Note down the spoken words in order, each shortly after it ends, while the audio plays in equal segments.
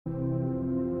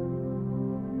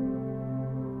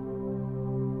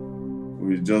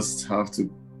we just have to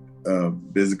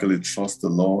basically trust the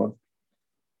Lord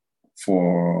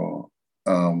for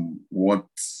what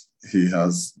He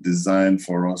has designed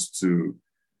for us to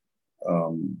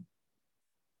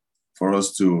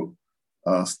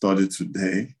study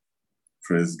today.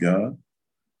 Praise God.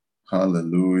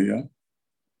 Hallelujah.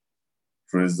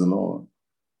 Praise the Lord.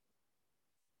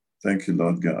 Thank you,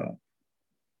 Lord God.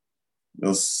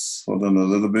 Just hold on a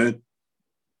little bit.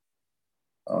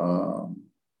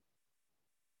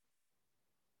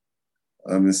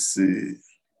 Let me see.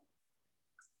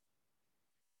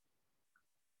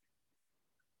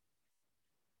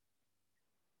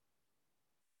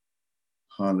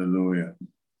 Hallelujah.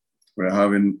 We're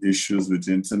having issues with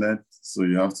the internet, so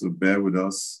you have to bear with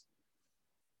us.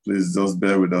 Please just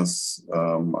bear with us.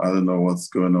 I don't know what's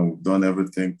going on. We've done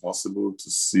everything possible to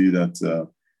see that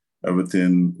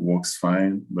everything works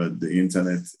fine, but the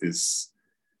internet is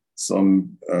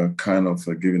some kind of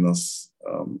giving us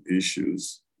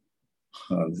issues.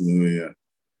 Hallelujah.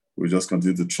 We just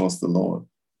continue to trust the Lord.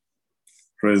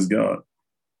 Praise God.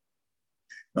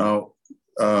 Now,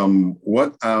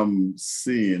 what I'm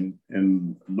seeing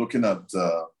in looking at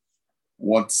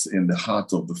what's in the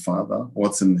heart of the Father,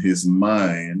 what's in His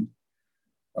mind,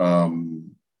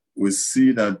 we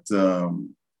see that,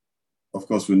 of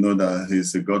course, we know that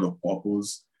He's a God of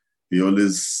purpose. He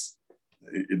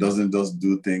doesn't just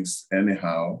do things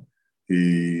anyhow.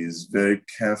 He is very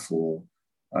careful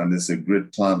and is a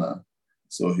great planner.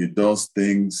 So He does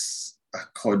things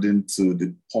according to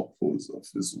the purpose of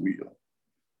His will.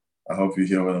 I hope you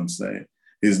hear what I'm saying.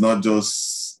 He's not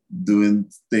just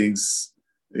doing things,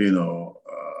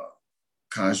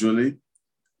 casually,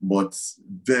 but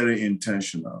very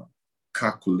intentional,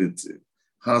 calculative,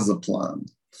 has a plan.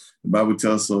 The Bible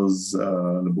tells us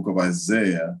in the book of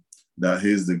Isaiah that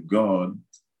He's the God,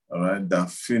 all right, that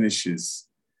finishes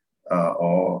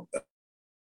or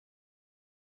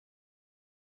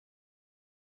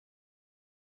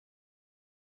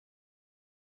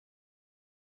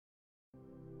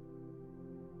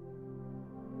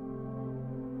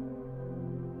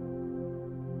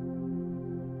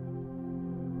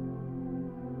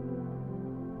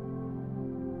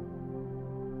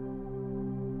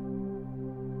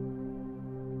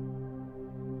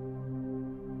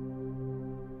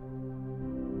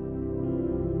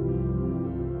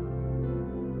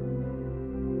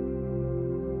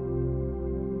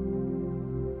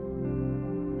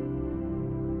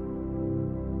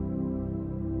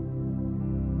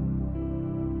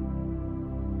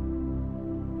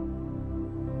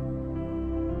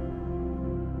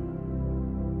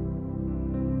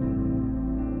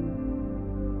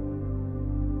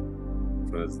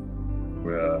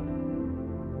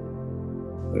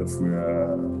if we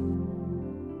are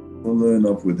following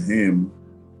up with Him,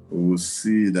 we will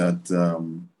see that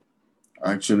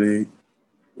actually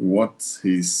what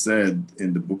He said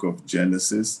in the book of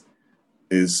Genesis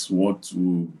is what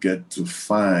we'll get to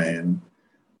find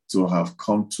to have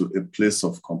come to a place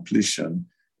of completion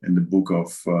in the book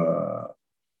of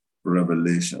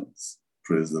Revelations.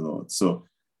 Praise the Lord. So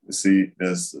you see,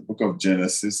 there's the book of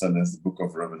Genesis and there's the book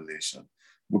of Revelation.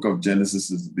 The book of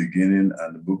Genesis is the beginning,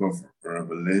 and the book of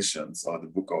Revelations, or the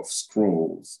book of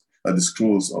scrolls, the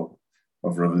scrolls of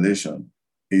Revelation,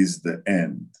 is the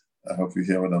end. I hope you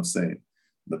hear what I'm saying.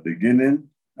 The beginning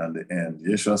and the end.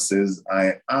 Yeshua says,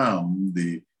 I am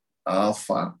the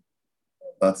Alpha,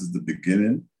 that is the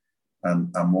beginning,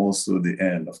 and I'm also the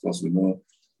end. Of course, we know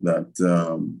that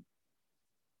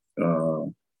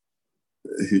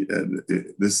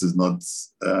this is not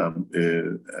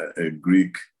a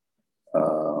Greek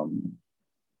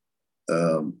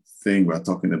thing we're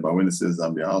talking about. When it says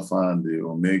I'm the Alpha and the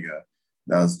Omega,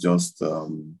 that's just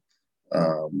the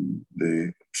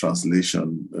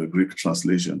translation, Greek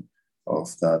translation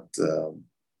of that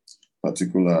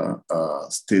particular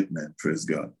statement. Praise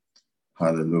God.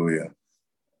 Hallelujah.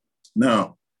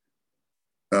 Now,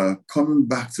 coming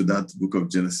back to that book of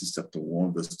Genesis chapter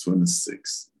 1, verse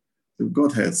 26, the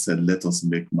Godhead said, let us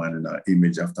make man in our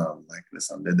image after our likeness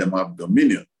and let them have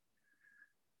dominion.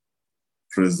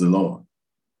 Praise the Lord.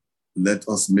 Let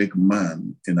us make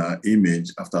man in our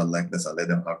image after our likeness and let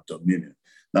them have dominion.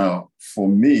 Now, for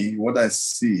me, what I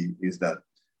see is that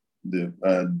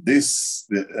this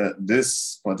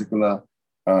particular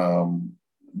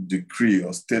decree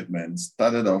or statement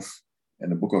started off in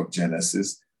the book of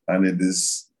Genesis, and it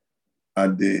is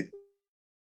at the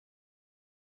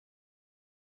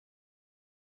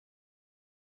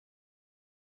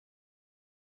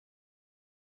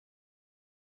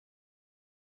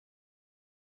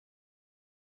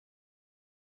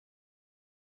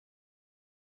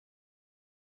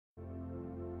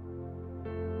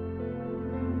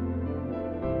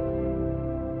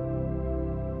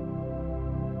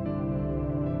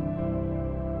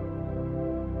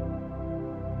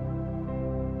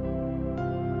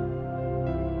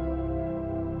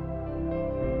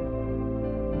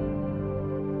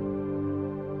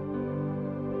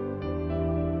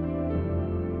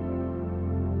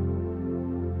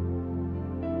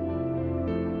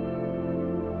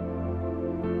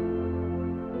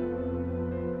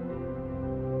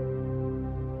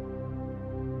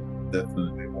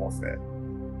definitely warfare.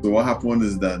 So what happened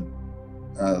is that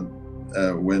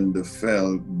when they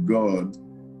fell, God,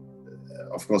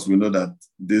 of course, we know that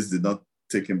this did not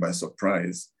take him by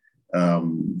surprise.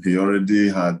 He already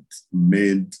had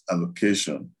made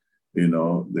allocation. You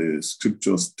know, the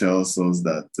scriptures tells us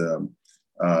that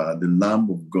the Lamb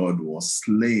of God was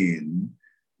slain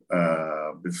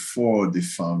before the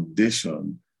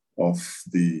foundation of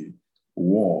the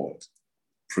world.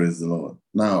 Praise the Lord.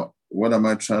 Now, what am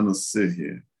I trying to say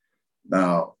here?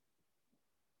 Now,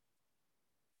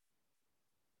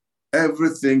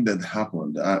 everything that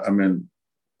happened, I mean,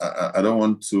 I don't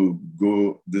want to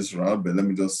go this route, but let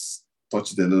me just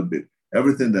touch it a little bit.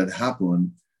 Everything that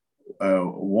happened,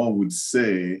 one would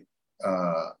say,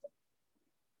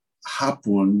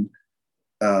 happened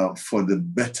for the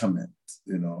betterment.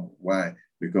 You know, why?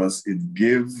 Because it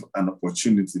gave an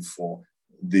opportunity for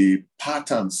the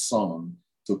pattern son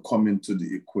to come into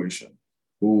the equation.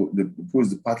 Who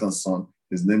is the pattern son?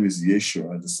 His name is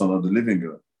Yeshua, the son of the living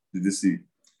God. Did you see?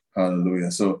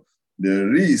 Hallelujah. So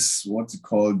there is what you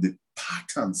call the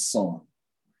pattern son.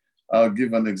 I'll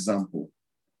give an example.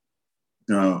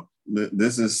 Now,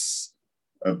 this is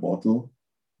a bottle,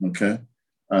 okay?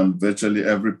 And virtually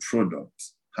every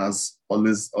product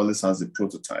always has a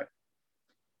prototype.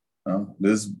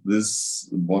 This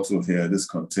bottle here, this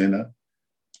container,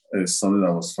 is something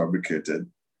that was fabricated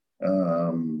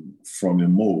from a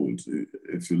mold.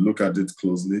 If you look at it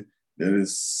closely, there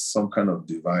is some kind of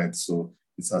divide. So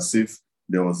it's as if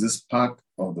there was this part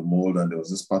of the mold and there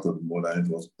was this part of the mold, and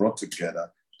it was brought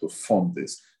together to form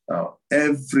this. Now,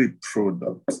 every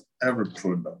product,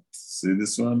 see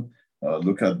this one,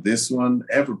 look at this one,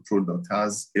 every product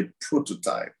has a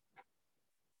prototype,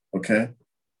 okay?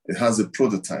 It has a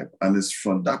prototype, and it's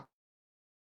from that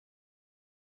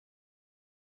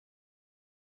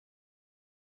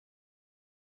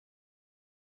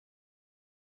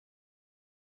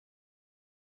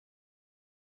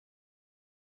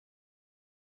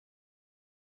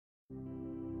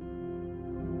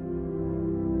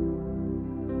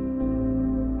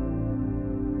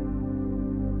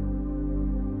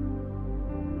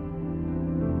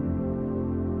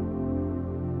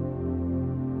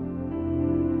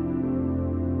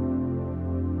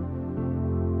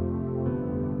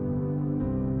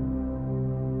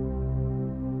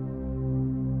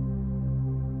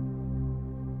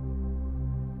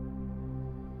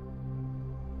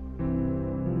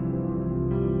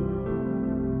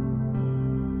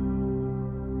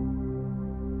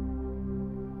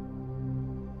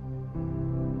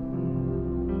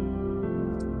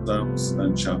Psalms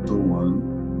and chapter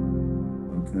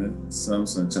 1. Okay,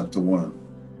 Psalms and chapter 1.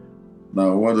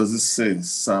 Now, what does it say?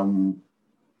 Psalm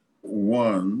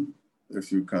 1,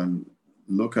 if you can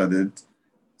look at it,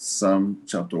 Psalm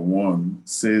chapter 1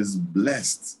 says,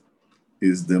 "Blessed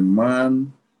is the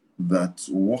man that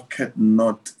walketh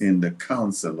not in the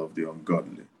counsel of the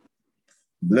ungodly."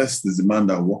 Blessed is the man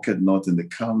that walketh not in the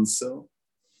counsel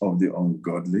of the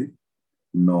ungodly,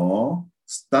 nor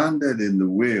standeth in the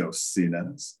way of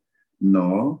sinners,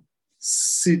 nor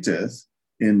sitteth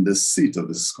in the seat of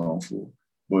the scornful,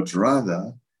 but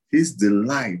rather his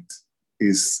delight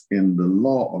is in the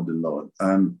law of the Lord.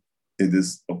 And it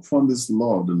is upon this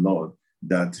law of the Lord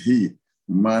that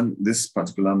this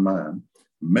particular man,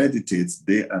 meditates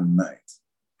day and night.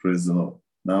 Praise the Lord.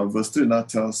 Now, verse 3 now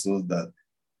tells us that,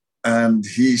 and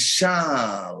he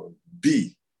shall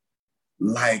be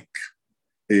like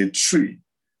a tree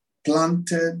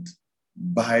planted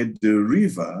by the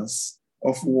rivers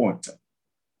of water.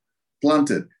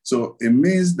 Planted. So it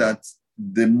means that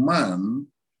the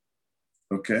man,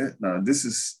 okay, now this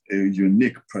is a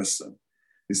unique person.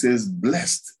 It says,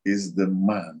 blessed is the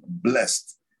man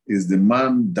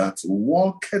that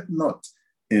walketh not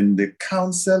in the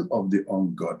counsel of the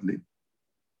ungodly,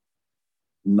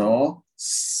 nor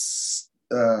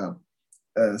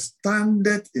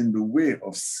standeth in the way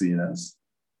of sinners,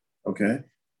 okay?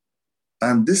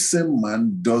 And this same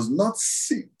man does not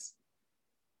sit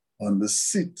on the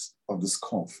seat of the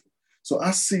scornful. So I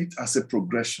see it as a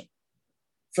progression.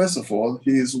 First of all,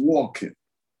 he is walking,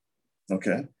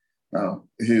 okay? Now,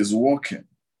 he is walking.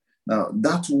 Now,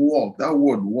 that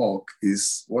word walk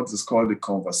is what is called the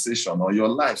conversation or your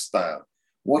lifestyle,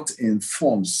 what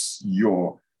informs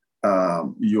your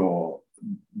how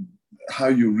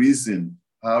you reason,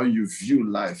 how you view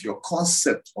life, your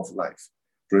concept of life.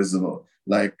 Praise the Lord.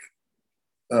 Like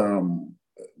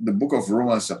the book of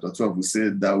Romans chapter 12 will say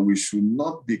that we should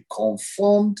not be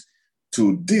conformed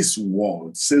to this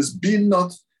world. It says, do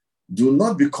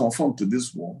not be conformed to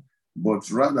this world,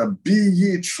 but rather be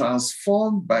ye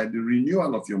transformed by the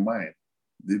renewal of your mind.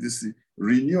 Did you see?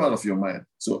 renewal of your mind.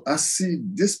 So I see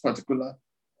this particular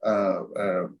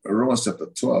Romans chapter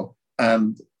 12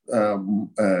 and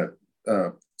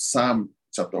Psalm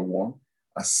chapter 1,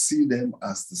 I see them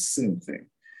as the same thing.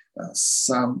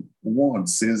 Psalm 1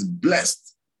 says,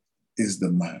 blessed is the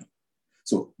man.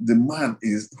 So the man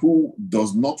is who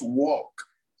does not walk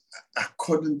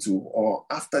according to or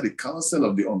after the counsel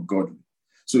of the ungodly.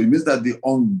 So it means that the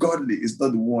ungodly is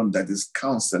not the one that is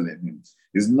counseling him.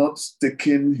 He's not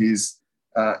taking his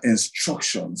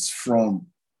instructions from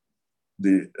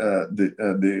the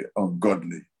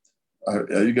ungodly.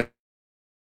 Are you guys?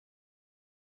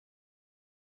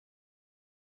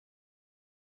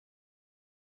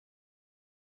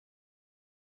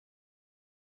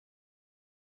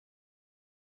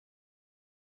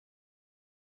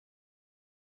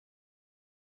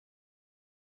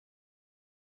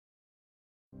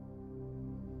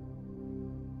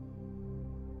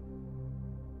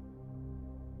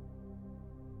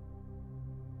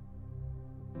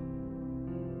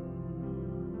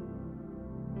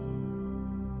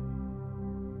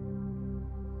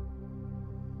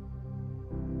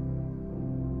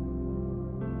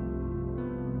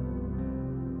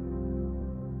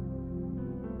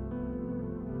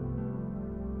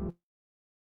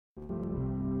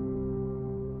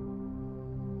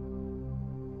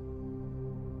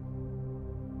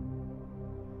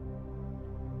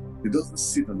 He doesn't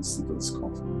sit on the seat of his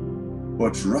comfort,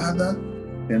 but rather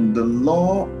in the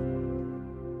law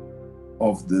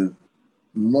of the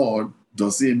Lord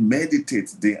does he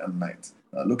meditate day and night.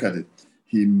 Now look at it.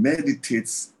 He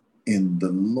meditates in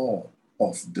the law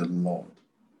of the Lord.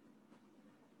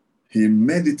 He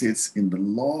meditates in the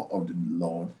law of the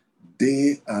Lord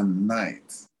day and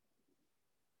night.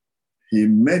 He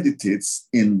meditates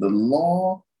in the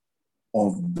law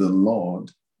of the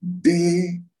Lord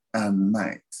day and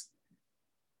night.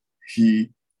 He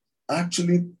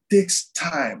actually takes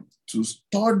time to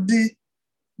study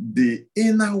the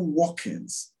inner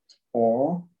workings,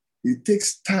 or he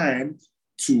takes time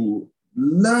to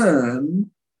learn,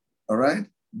 all right,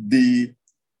 the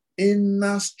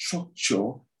inner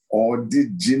structure or the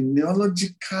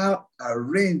genealogical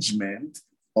arrangement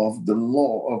of the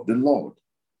law of the Lord.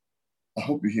 I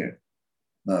hope you hear.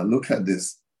 Now look at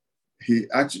this. He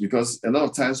actually, because a lot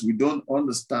of times we don't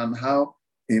understand how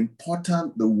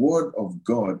important the word of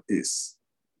God is.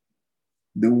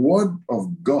 The word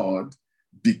of God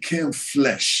became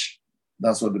flesh.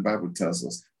 That's what the Bible tells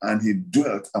us. And he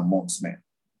dwelt amongst men.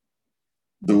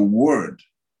 The word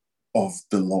of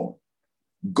the Lord,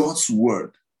 God's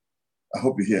word, I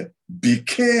hope you hear,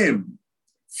 became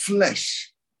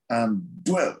flesh and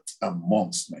dwelt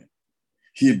amongst men.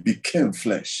 He became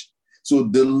flesh. So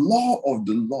the law of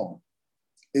the Lord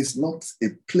is not a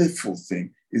playful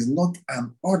thing. It's not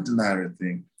an ordinary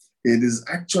thing. It is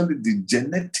actually the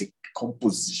genetic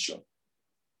composition.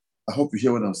 I hope you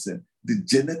hear what I'm saying. The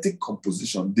genetic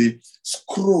composition, the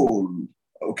scroll,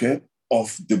 okay,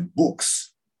 of the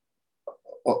books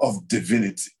of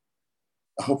divinity.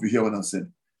 I hope you hear what I'm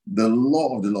saying. The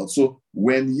law of the Lord. So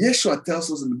when Yeshua tells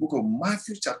us in the book of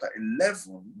Matthew chapter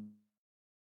 11,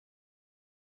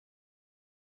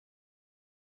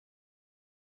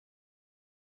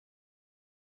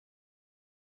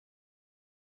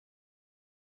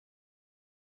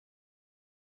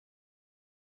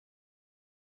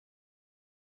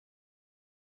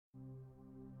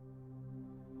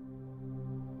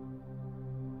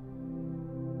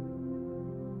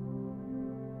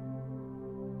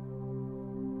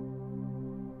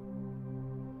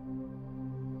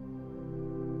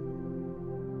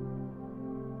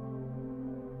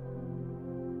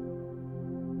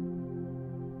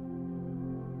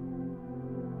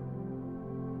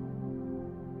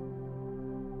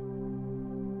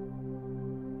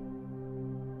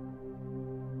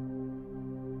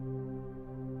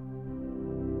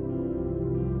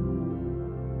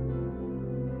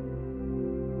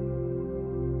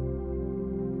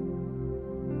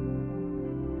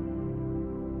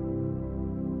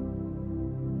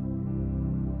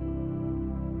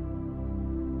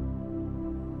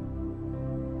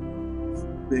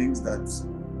 things that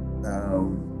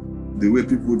the way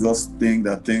people just think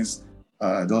that things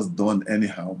are just done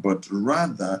anyhow, but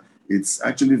rather it's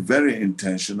actually very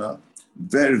intentional,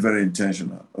 very, very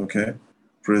intentional. Okay,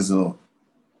 praise the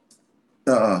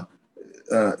Lord.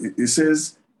 It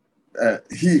says,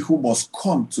 he who must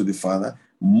come to the Father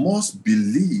must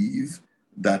believe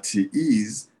that he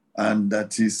is, and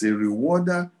that he's a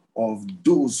rewarder of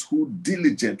those who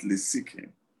diligently seek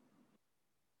him.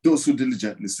 Those who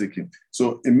diligently seek him.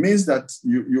 So it means that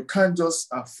you can't just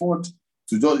afford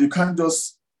to you can't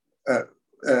just recording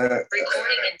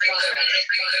in progress.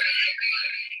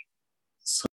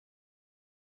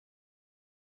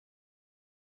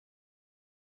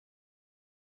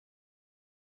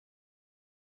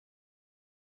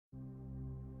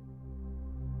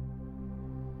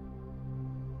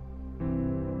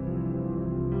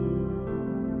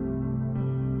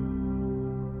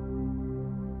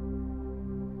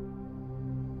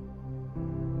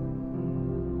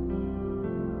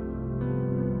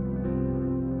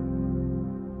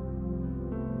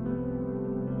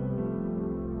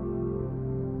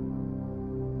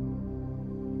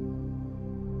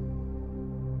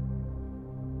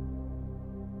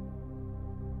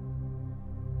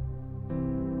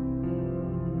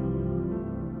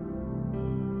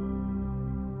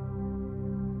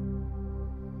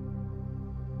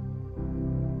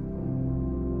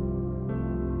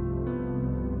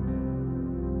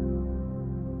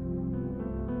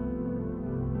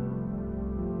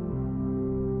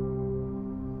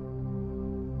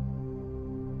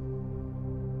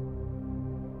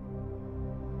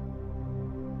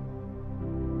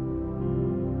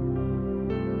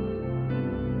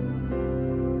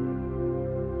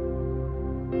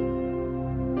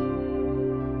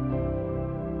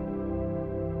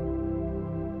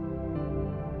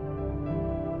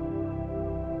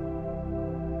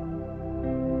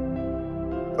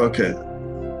 Okay.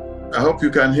 I hope you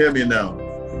can hear me now.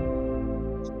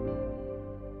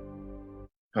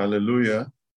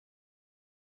 Hallelujah.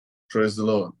 Praise the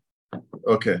Lord.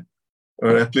 Okay.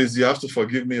 All right, please, you have to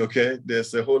forgive me, okay?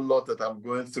 There's a whole lot that I'm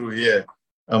going through here.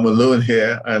 I'm alone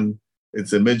here, and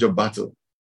it's a major battle.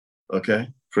 Okay?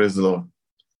 Praise the Lord.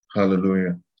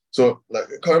 Hallelujah. So,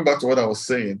 coming back to what I was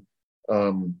saying,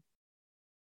 the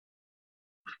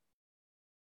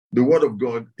Word of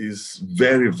God is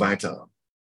very vital.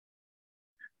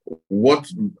 What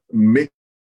makes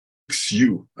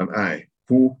you and I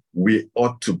who we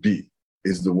ought to be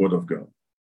is the Word of God.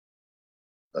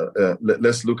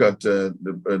 Let's look at the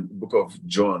book of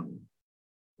John.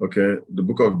 Okay, the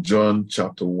book of John,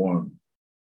 chapter 1.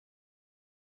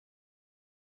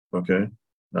 Okay,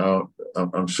 now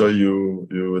I'm sure you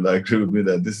will agree with me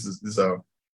that these are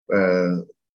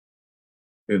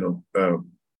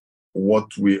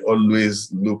what we always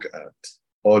look at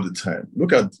all the time.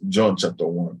 Look at John chapter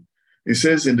 1. It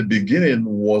says, "In the beginning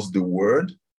was the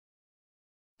Word,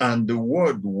 and the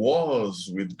Word was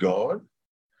with God,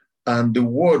 and the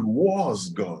Word was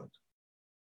God."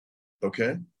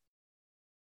 Okay?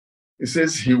 It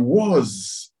says he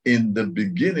was in the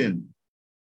beginning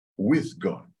with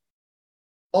God.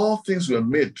 All things were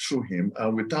made through him,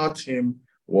 and without him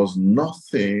was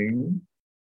nothing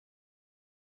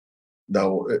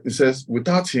that, it says,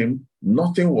 without him,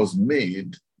 nothing was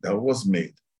made that was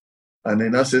made. And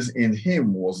then that says, in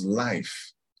him was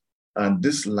life, and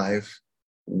this life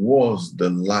was the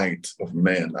light of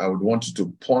men. I would want you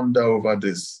to ponder over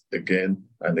this again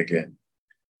and again.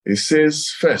 It says,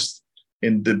 first,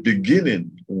 in the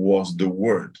beginning was the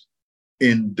Word.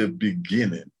 In the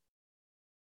beginning.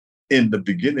 In the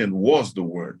beginning was the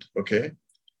Word, okay?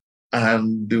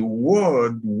 And the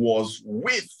Word was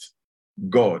with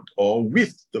God or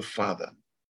with the Father,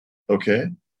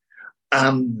 okay?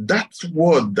 And that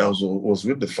Word that was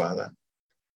with the Father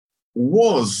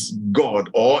was God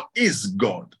or is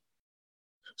God.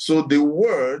 So the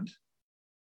Word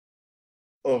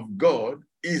of God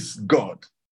is God,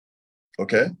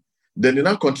 okay? Then it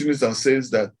now continues and says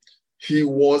that he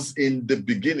was in the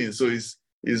beginning. So he's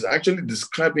actually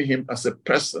describing him as a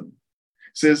person.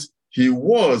 It says he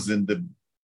was in the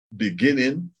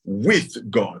beginning with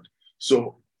God.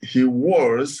 So he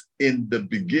was in the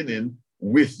beginning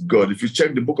with God. If you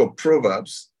check the book of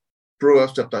Proverbs,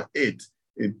 Proverbs chapter 8,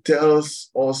 it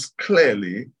tells us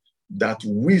clearly that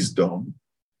wisdom,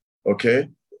 okay,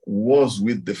 was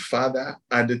with the Father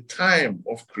at the time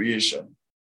of creation.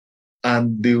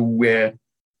 And they were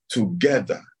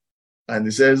together. And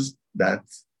it says that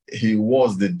he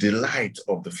was the delight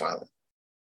of the Father.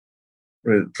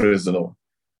 Praise the Lord.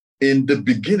 In the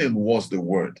beginning was the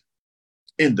Word.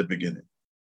 In the beginning.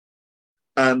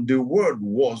 And the Word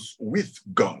was with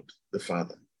God, the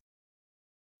Father.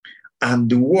 And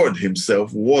the Word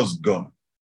himself was God.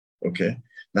 Okay?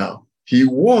 Now, he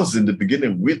was in the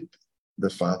beginning with the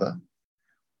Father.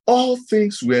 All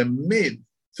things were made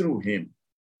through him.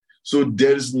 So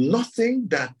there is nothing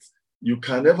that you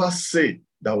can ever say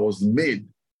that was made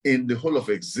in the whole of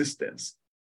existence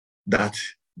that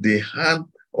the hand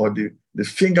or the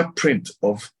fingerprint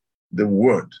of the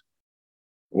Word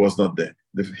was not there.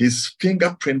 His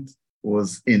fingerprint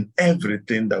was in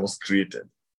everything that was created.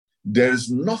 There is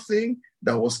nothing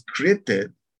that was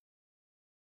created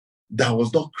that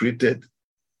was not created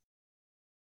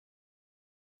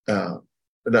that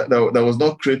was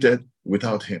not created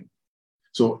without him.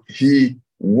 So he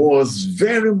was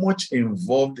very much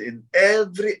involved in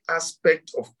every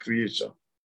aspect of creation.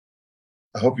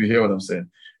 I hope you hear what I'm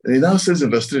saying. And he now says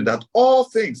in verse 3 that all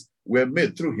things were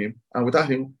made through him, and without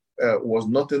him was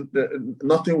nothing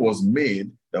was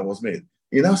made that was made.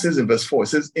 He now says in verse 4, it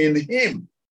says, in him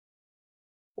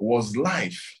was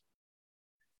life.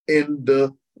 In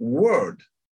the Word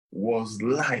was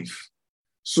life.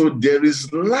 So there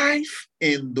is life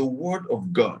in the Word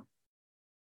of God.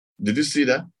 Did you see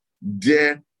that?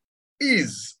 There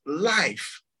is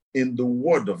life in the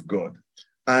Word of God.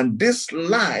 And this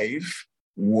life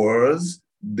was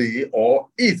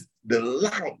is the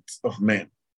light of men.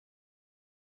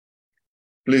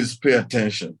 Please pay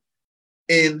attention.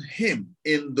 In him,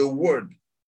 in the Word,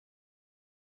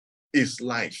 is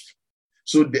life.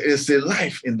 So there is a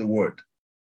life in the Word.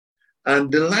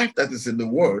 And the life that is in the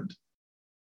Word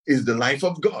is the life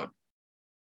of God.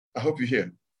 I hope you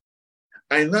hear.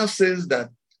 And now says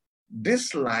that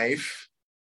this life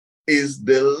is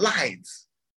the light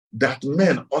that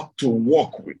men ought to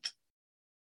walk with.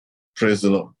 Praise the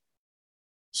Lord.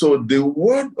 So the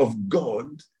Word of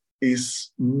God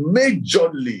is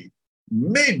majorly,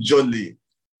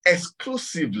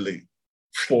 exclusively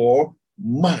for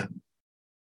man.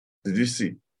 Did you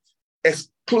see?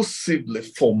 Exclusively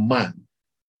for man.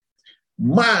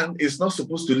 Man is not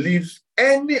supposed to live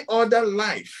any other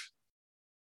life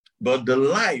but the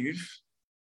life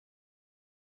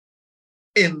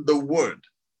in the Word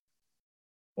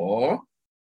or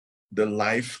the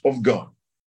life of God.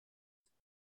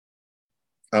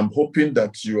 I'm hoping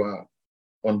that you are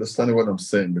understanding what I'm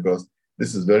saying, because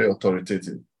this is very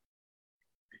authoritative.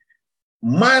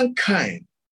 Mankind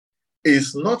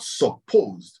is not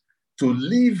supposed to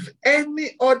live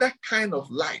any other kind of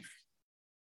life.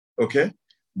 Okay?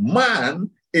 Man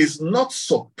is not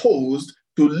supposed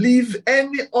to live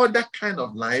any other kind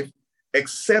of life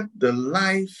except the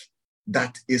life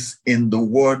that is in the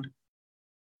Word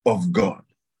of God.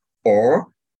 Or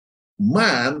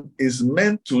man is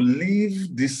meant to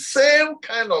live the same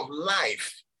kind of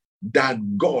life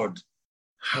that God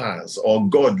has or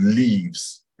God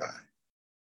lives by.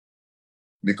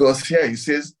 Because here he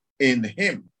says, in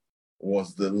him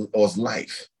was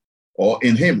life, or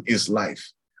in him is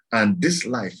life. And this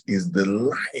life is the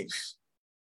life,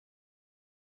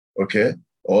 okay,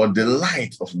 or the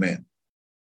light of men.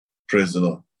 Praise the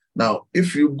Lord. Now,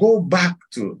 if you go back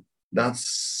to that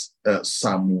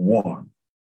Psalm 1,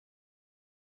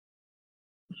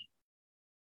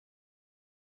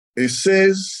 it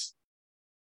says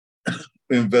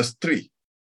in verse 3,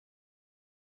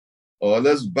 or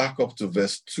let's back up to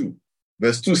verse 2.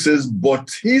 Verse 2 says,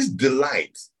 but his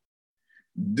delight,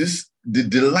 the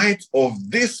delight of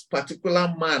this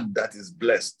particular man that is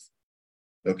blessed,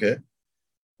 okay?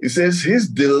 It says his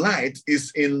delight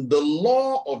is in the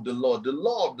law of the Lord. The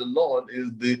law of the Lord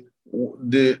is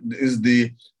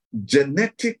the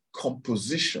genetic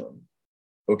composition,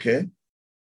 okay,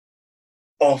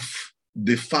 of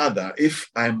the Father, if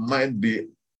I might be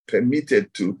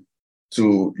permitted to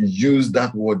use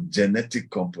that word,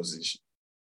 genetic composition.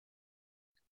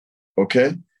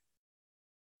 Okay?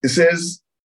 It says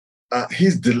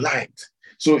his delight.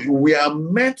 So we are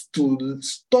meant to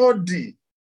study.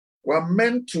 We're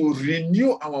meant to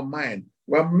renew our mind.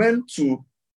 We're meant to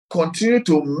continue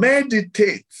to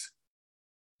meditate,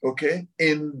 okay,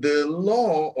 in the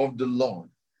law of the Lord.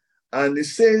 And it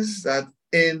says that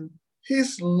in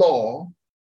his law,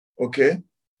 okay,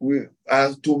 we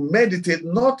are to meditate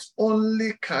not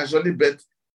only casually, but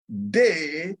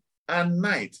day and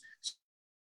night.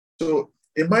 So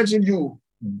imagine you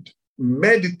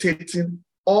meditating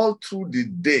all through the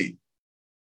day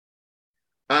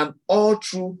and all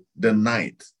through the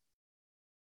night.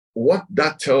 What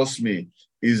that tells me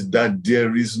is that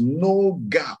there is no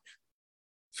gap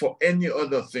for any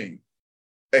other thing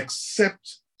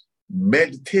except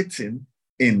meditating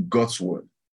in God's word.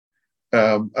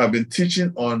 I've been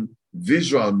teaching on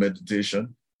visual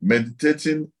meditation,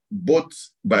 meditating both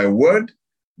by word,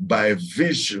 by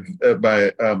vision,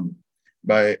 by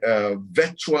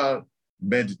virtual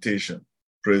meditation.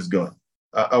 Praise God.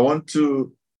 I want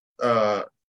to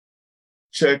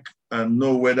check and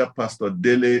know whether Pastor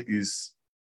Dele is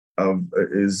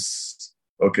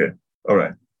okay. All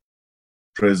right.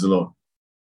 Praise the Lord.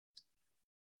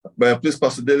 But please,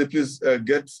 Pastor Dele, please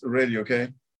get ready.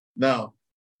 Okay. Now,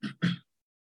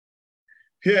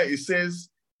 here it says,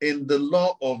 in the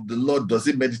law of the Lord does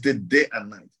it meditate day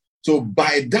and night. So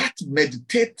by that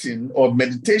meditating or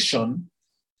meditation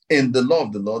in the law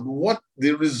of the Lord, what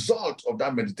the result of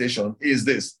that meditation is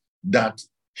this, that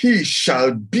he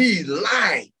shall be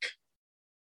like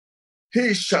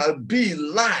a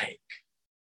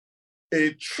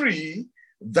tree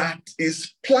that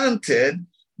is planted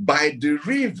by the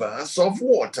rivers of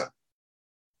water.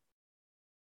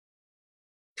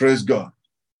 Praise God.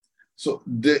 So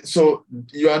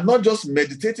you are not just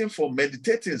meditating for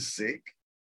meditating's sake.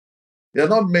 You're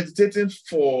not meditating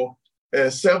for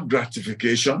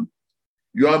self-gratification.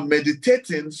 You are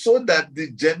meditating so that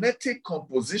the genetic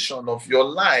composition of your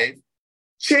life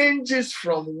changes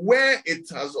from where it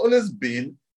has always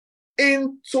been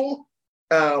into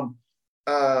a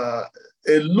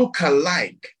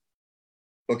look-alike,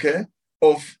 okay,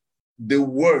 of the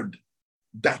word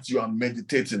that you are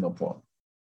meditating upon.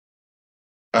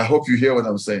 I hope you hear what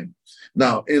I'm saying.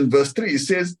 Now, in verse 3, it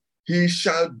says, he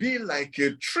shall be like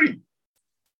a tree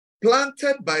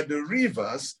planted by the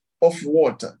rivers of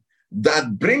water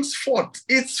that brings forth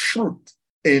its fruit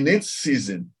in its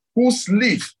season, whose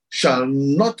leaf shall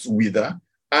not wither,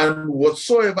 and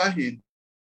whatsoever he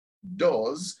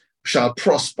does shall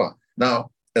prosper.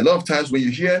 Now, a lot of times when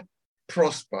you hear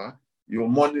prosper, your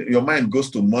mind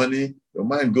goes to money, your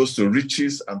mind goes to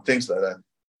riches and things like that.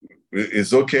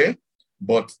 It's okay.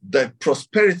 But the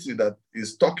prosperity that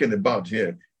is talking about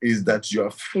here is that you are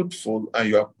fruitful and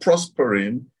you are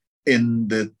prospering in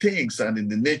the things and in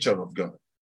the nature of God.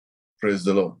 Praise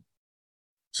the Lord.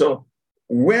 So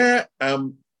where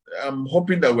I'm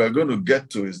hoping that we're going to get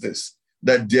to is this,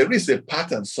 that there is a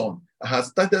pattern son. I have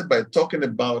started by talking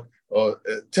about or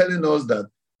telling us that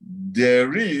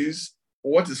there is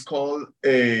what is called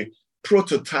a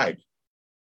prototype,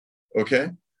 okay?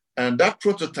 And that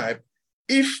prototype,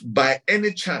 if by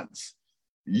any chance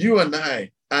you and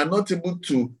I are not able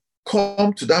to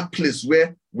come to that place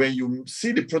where when you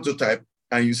see the prototype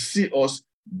and you see us,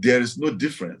 there is no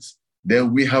difference,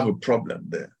 then we have a problem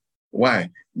there.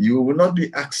 Why? You will not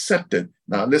be accepted.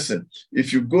 Now, listen,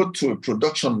 if you go to a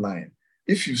production line,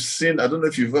 if you've seen, I don't know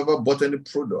if you've ever bought any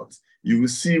products, you will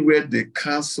see where they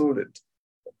canceled it,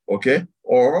 okay?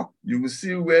 Or you will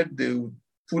see where they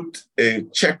put a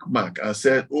check mark and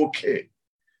said, okay.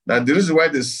 Now, the reason why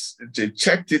they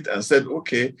checked it and said,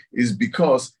 okay, is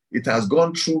because it has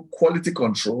gone through quality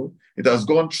control. It has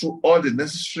gone through all the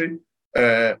necessary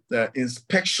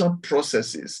inspection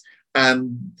processes.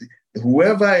 And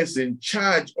whoever is in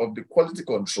charge of the quality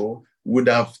control would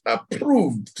have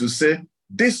approved to say,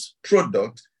 this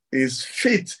product is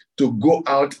fit to go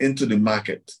out into the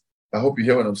market. I hope you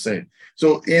hear what I'm saying.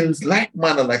 So in like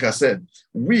manner, like I said,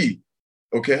 we,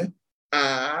 okay,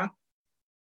 are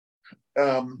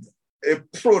a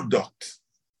product,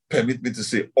 permit me to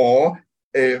say, or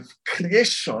a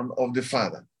creation of the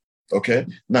Father, okay?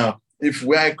 Now, if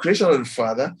we are a creation of the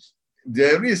Father,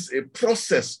 there is a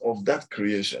process of that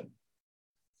creation.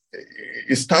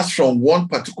 It starts from one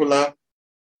particular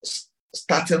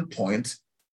starting point,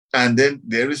 and then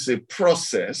there is a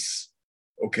process,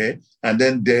 okay? And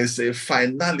then there's a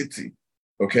finality,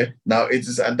 okay? Now, it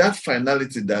is at that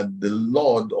finality that the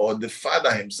Lord or the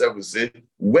Father himself will say,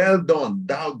 well done,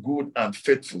 thou good and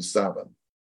faithful servant,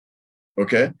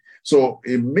 okay? So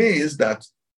it means that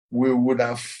we would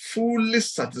have fully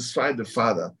satisfied the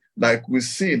Father, like we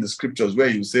see in the scriptures where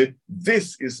you say,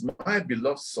 this is my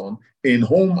beloved Son in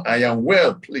whom I am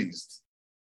well pleased.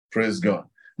 Praise God.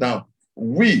 Now,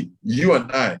 we, you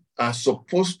and I, are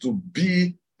supposed to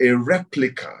be a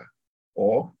replica,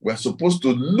 or we're supposed to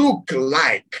look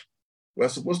like, we're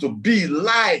supposed to be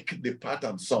like the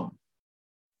pattern son.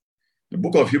 The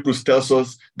book of Hebrews tells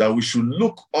us that we should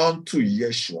look unto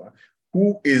Yeshua,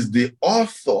 who is the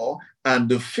author and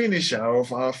the finisher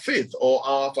of our faith or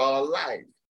of our life.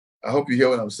 I hope you hear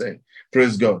what I'm saying.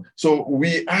 Praise God. So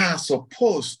we are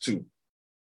supposed to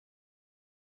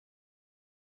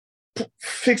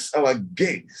fix our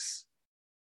gaze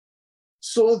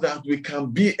so that we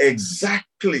can be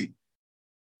exactly,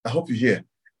 I hope you hear,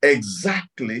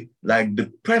 exactly like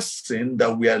the person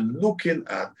that we are looking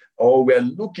at or we are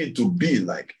looking to be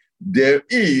like. There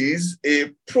is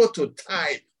a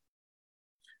prototype.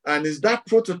 And it's that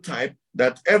prototype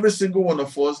that every single one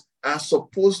of us are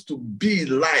supposed to be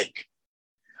like.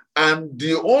 And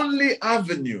the only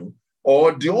avenue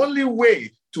or the only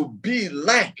way to be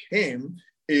like him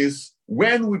is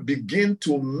when we begin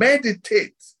to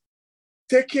meditate,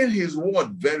 taking his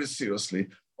word very seriously,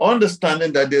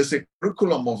 understanding that there's a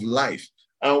curriculum of life,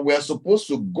 and we're supposed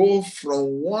to go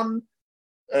from one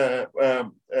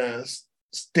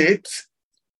state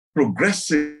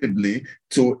progressively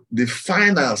to the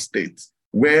final state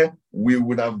where we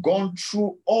would have gone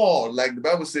through all, like the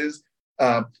Bible says,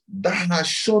 that has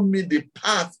shown me the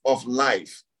path of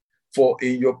life. For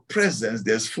in your presence,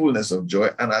 there's fullness of joy,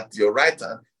 and at your right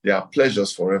hand, there are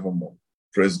pleasures forevermore.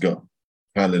 Praise God.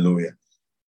 Hallelujah.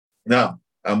 Now,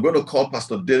 I'm going to call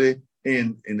Pastor Dele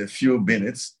in a few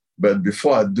minutes, but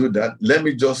before I do that, let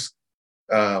me just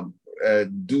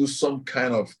do some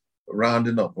kind of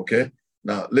rounding up, okay?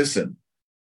 Now, listen.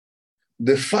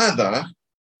 The Father,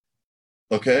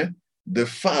 okay, the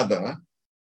Father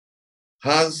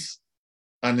has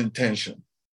an intention.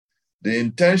 The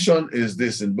intention is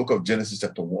this in book of Genesis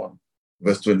chapter 1,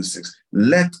 verse 26.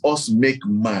 Let us make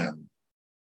man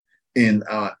in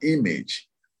our image,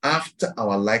 after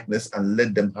our likeness, and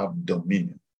let them have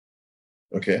dominion.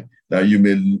 Okay? Now you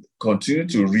may continue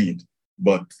to read,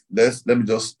 but let me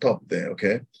just stop there,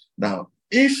 okay? Now,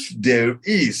 if there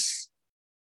is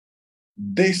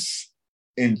this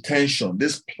intention,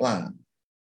 this plan,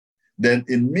 then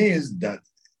it means that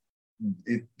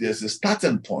there's a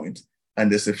starting point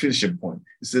and there's a finishing point.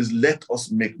 It says, let us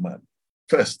make man.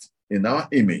 First, in our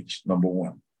image, number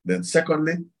one. Then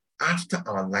secondly, after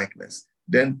our likeness.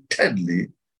 Then thirdly,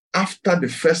 after the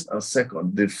first and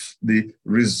second, the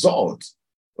result,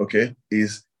 okay,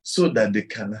 is so that they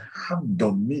can have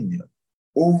dominion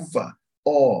over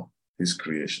all his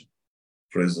creation.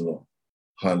 Praise the Lord.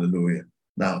 Hallelujah.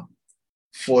 Now,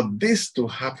 for this to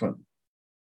happen,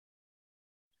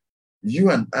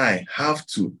 you and I have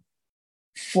to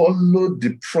follow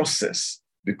the process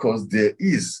because there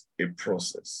is a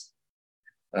process.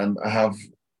 And I have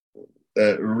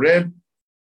read,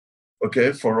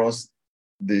 okay, for us,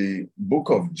 the book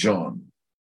of John,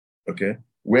 okay,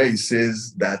 where he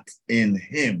says that in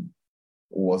him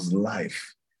was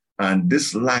life, and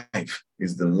this life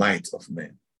is the light of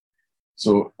men.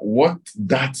 So what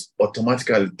that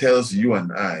automatically tells you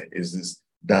and I is this,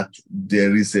 that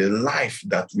there is a life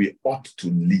that we ought to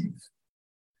live.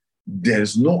 There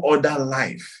is no other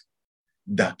life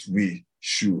that we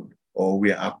should or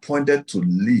we are appointed to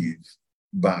live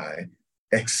by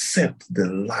except the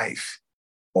life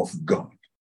of God.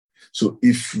 So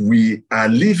if we are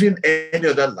living any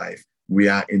other life, we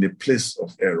are in a place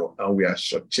of error and we are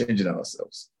shortchanging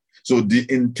ourselves. So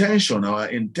our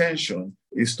intention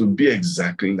is to be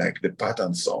exactly like the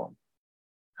pattern son.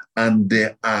 And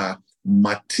there are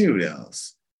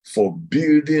materials for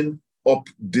building up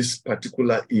this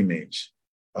particular image.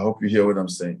 I hope you hear what I'm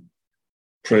saying.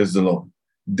 Praise the Lord.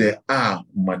 There are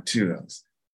materials,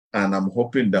 and I'm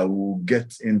hoping that we'll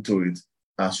get into it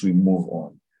as we move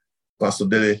on. Pastor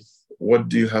Dele, what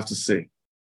do you have to say?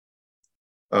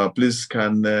 Please,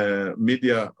 can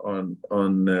media on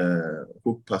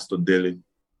hook Pastor Dele?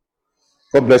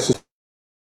 God bless you.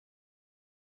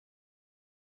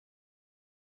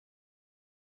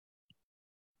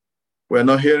 We're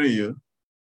not hearing you.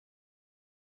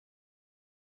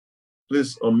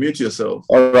 Please unmute yourself.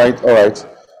 All right.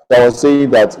 I was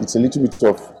saying that it's a little bit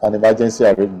of an emergency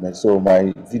arrangement, so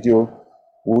my video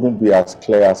wouldn't be as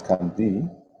clear as can be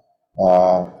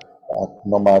at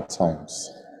normal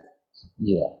times.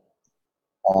 Yeah.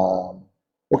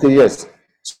 Okay. Yes.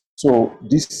 So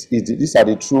these are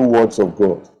the true words of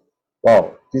God.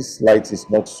 Wow, this light is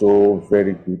not so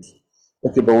very good.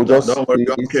 Okay, but we'll just. Don't worry.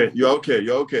 You're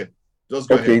okay. Just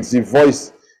go ahead. It's the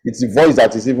voice. It's the voice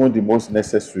that is even the most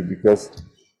necessary, because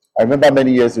I remember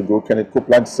many years ago, Kenneth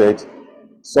Copeland said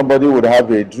somebody would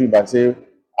have a dream and say,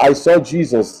 I saw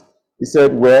Jesus. He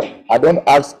said, well, I don't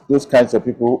ask those kinds of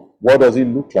people, what does he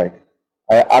look like?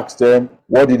 I ask them,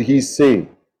 what did he say?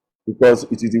 Because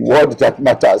it is the word that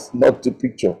matters, not the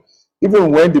picture.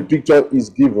 Even when the picture is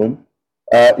given,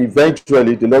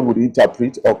 eventually the Lord would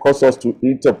interpret or cause us to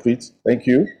interpret. Thank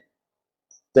you.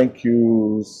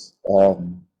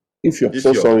 If you're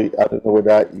so sorry, I don't know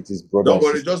whether it is brother. Don't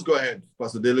worry, just go ahead,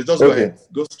 Pastor Dele. Just go ahead.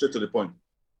 Go straight to the point.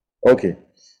 Okay.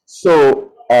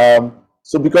 So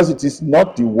because it is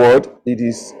not the word, it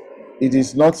is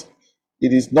not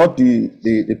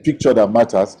the picture that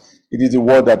matters, it is the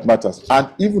word that matters. And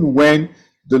even when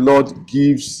the Lord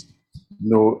gives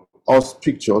us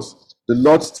pictures, the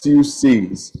Lord still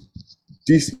says,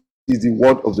 this is the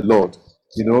word of the Lord.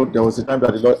 There was a time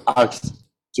that the Lord asked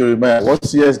Jeremiah, what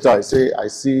seest thou? I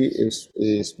see a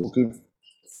smoking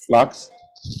flax,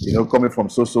 coming from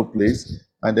so place.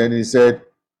 And then he said,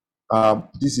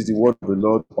 this is the word of the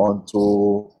Lord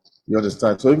unto, you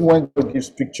understand? So even when God gives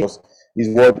pictures, his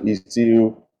word is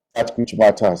still that which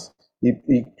matters. He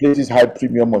places high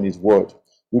premium on his word.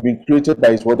 We've been created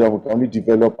by his word, and we can only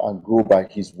develop and grow by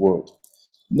his word.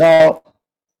 Now,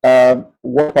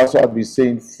 what Pastor had been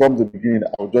saying from the beginning,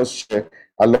 I'll just share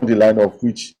along the line of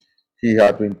which he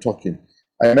had been talking.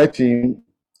 I met him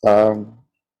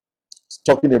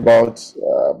talking about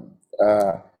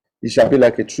it shall be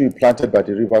like a tree planted by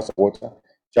the rivers of water,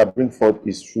 shall bring forth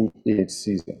its fruit in its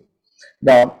season.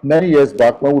 Now, many years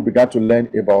back, when we began to learn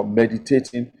about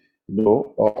meditating,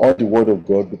 on the word of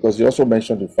God, because he also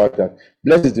mentioned the fact that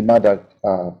blessed is the man that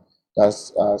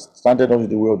standeth not in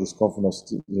the way of the scornful, in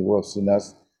the way of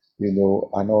sinners, and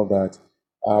all that.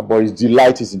 But his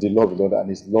delight is in the Lord of the Lord, and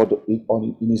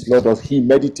in his Lord does he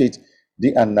meditate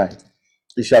day and night.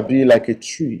 It shall be like a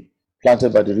tree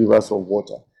planted by the rivers of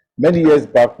water. Many years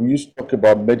back, we used to talk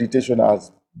about meditation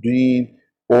as being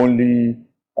only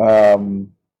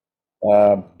done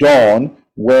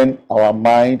when our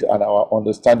mind and our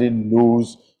understanding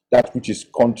knows that which is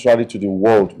contrary to the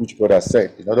world which God has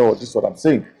said. In other words, this is what I'm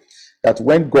saying. That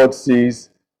when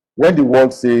the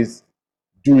world says,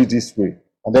 do it this way,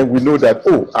 and then we know that,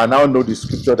 I now know the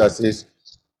scripture that says,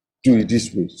 do it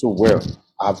this way. So,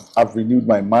 I've renewed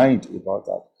my mind about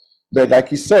that. But like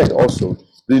he said also,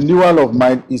 renewal of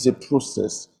mind is a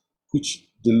process which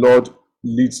the Lord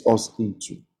leads us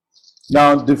into.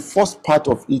 Now, the first part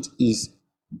of it is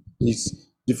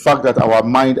the fact that our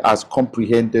mind has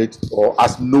comprehended or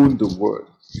has known the word.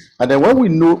 And then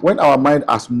when our mind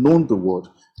has known the word,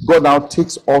 God now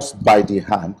takes us by the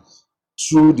hand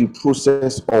through the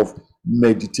process of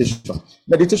meditation.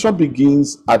 Meditation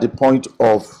begins at the point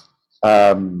of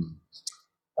how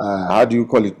do you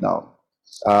call it now?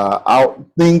 Our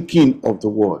thinking of the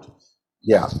word.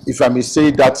 Yeah, if I may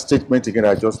say that statement again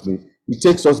I just made, He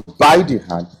takes us by the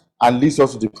hand and leads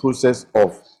us to the process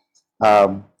of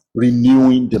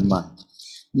renewing the mind.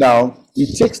 Now,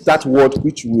 it takes that word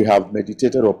which we have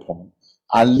meditated upon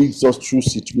and leads us through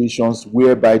situations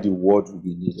whereby the word will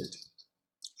be needed.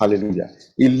 Hallelujah.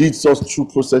 It leads us through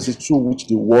processes through which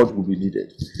the word will be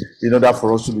needed in order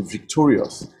for us to be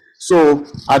victorious. So,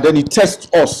 and then it tests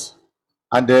us,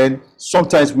 and then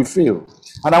sometimes we fail.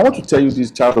 And I want to tell you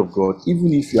this, child of God,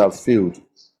 even if you have failed,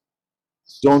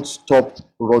 don't stop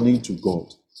running to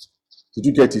God. Did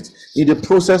you get it? In the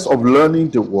process of learning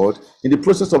the word, in the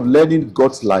process of learning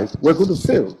God's life, we're going to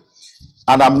fail.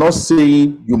 And I'm not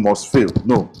saying you must fail,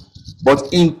 no. But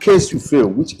in case you fail,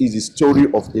 which is the story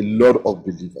of a lot of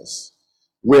believers,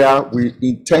 where we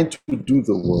intend to do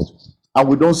the word, and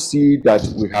we don't see that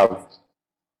we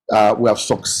have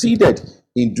succeeded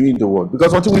in doing the word.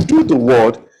 Because until we do the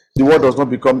word does not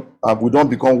become, we don't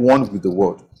become one with the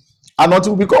word. And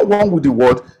until we become one with the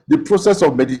word, the process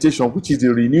of meditation, which is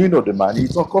the renewing of the mind,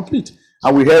 is not complete.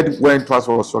 And we heard when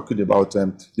Pastor was talking about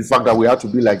the fact that we have to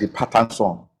be like the pattern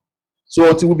son. So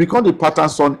until we become the pattern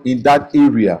son in that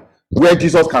area where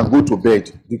Jesus can go to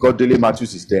bed because daily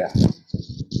Matthews is there,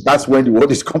 that's when the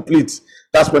word is complete.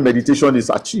 That's when meditation is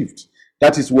achieved.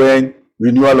 That is when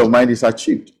renewal of mind is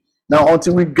achieved. Now,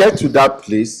 until we get to that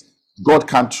place, God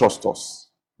can't trust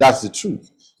us. That's the truth.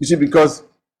 You see, because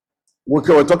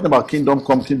we're talking about kingdom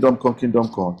come, kingdom come, kingdom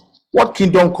come. What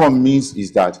kingdom come means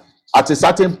is that at a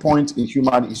certain point in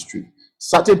human history,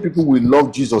 certain people will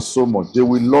love Jesus so much. They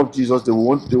will love Jesus. They will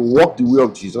walk the way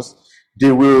of Jesus.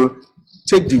 They will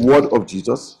take the word of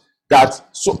Jesus.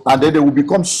 And then they will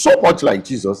become so much like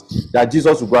Jesus that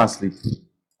Jesus will go and sleep.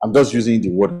 I'm just using the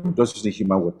word. I'm just using the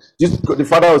human word. The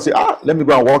father will say, let me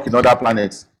go and walk in other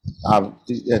planets.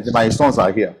 My sons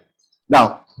are here.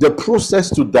 Now, the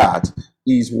process to that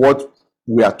is what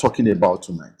we are talking about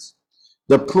tonight.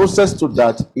 The process to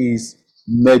that is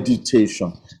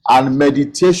meditation, and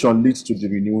meditation leads to the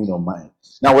renewing of mind.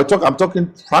 Now I'm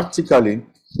talking practically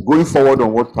going forward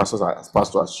on what Pastor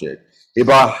has shared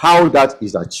about how that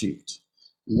is achieved.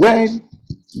 When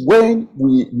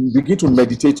we begin to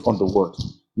meditate on the word,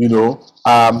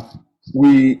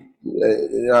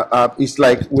 it's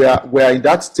like we are in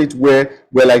that state where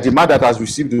we're like the man that has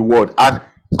received the word, and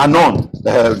anon,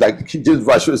 like King James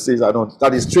Version says, anon,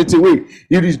 that is straight away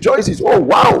he rejoices. Oh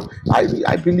wow,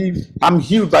 I believe I'm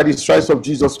healed by the stripes of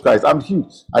Jesus Christ. I'm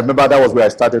healed. I remember that was where I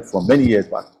started from many years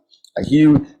back.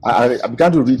 I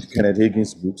began to read Kenneth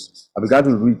Hagin's books. I began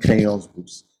to read Kenyon's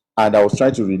books, and I was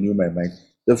trying to renew my mind.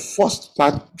 The first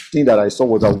thing that I saw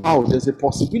was that, wow, there's a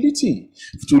possibility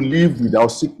to live without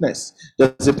sickness.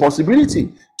 There's a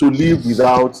possibility to live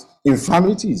without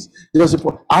infirmities.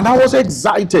 And I was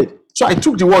excited. So I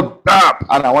took the word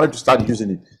and I wanted to start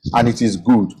using it. And it is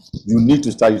good. You need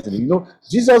to start using it.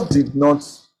 Jesus did not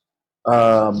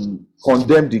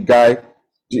condemn the guy,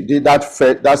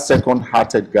 that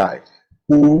second-hearted guy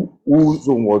who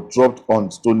was dropped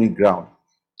on stony ground.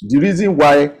 The reason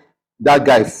why that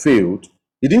guy failed,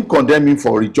 he didn't condemn him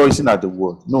for rejoicing at the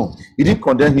word. No. He didn't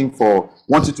condemn him for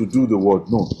wanting to do the word.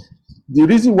 No. The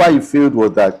reason why he failed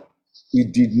was that he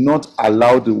did not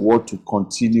allow the word to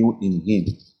continue in him.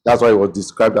 That's why it was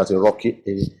described as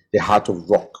a heart of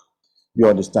rock. You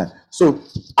understand? So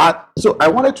I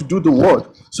wanted to do the word.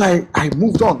 So I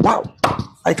moved on. Wow,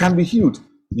 I can be healed.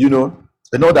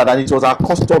 That, and it was our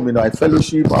custom. I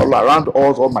fellowship all around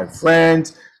us, all my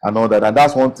friends, and all that. And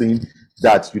that's one thing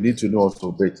that you need to know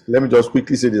also. But let me just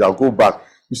quickly say this. I'll go back.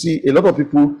 You see, a lot of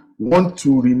people want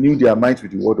to renew their minds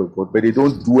with the word of God, but they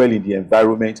don't dwell in the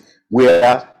environment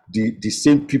where the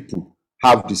same people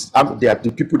have this.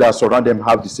 The people that surround them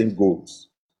have the same goals.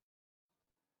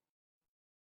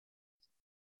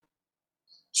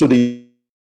 So they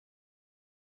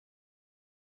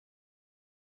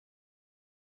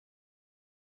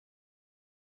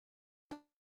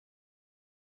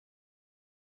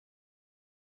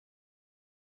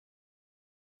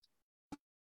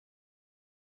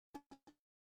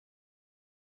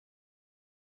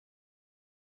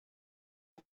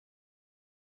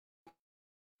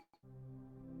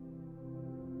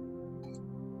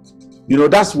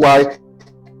that's why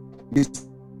it's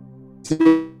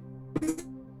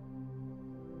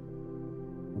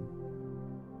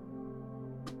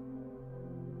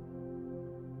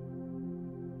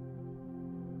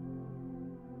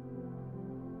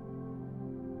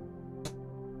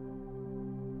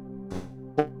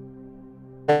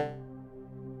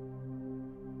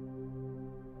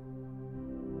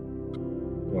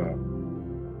wow.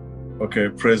 Okay,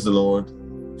 praise the Lord.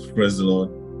 Praise the Lord.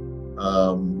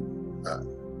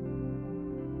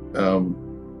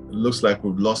 It looks like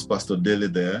we've lost Pastor Daly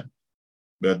there.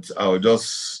 but I'll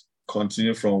just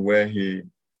continue from where he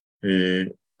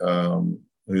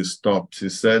stopped. He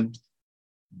said,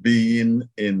 being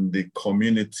in the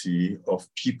community of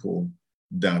people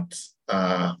that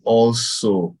are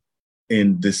also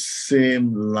in the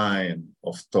same line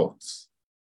of thought.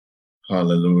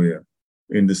 Hallelujah.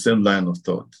 In the same line of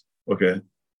thought. Okay.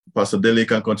 Pastor Dele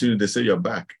can continue. They say you're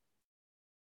back.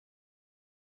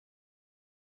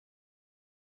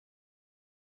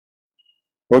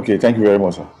 Okay, thank you very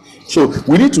much, sir. So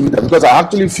we need to do that, because I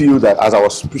actually feel that as I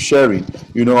was sharing,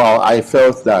 I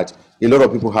felt that a lot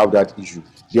of people have that issue.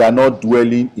 They are not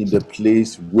dwelling in the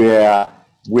place where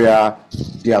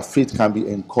their faith can be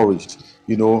encouraged.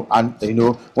 And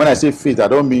when I say faith, I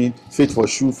don't mean faith for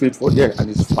shoe, faith for and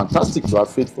it's fantastic to have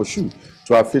faith for shoe,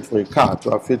 to have faith for a car,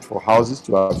 to have faith for houses,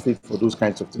 to have faith for those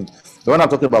kinds of things. But when I'm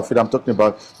talking about faith, I'm talking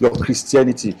about your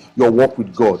Christianity, your walk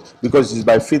with God, because it's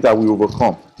by faith that we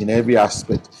overcome in every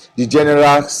aspect. The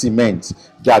general cement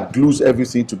that glues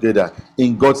everything together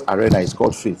in God's arena is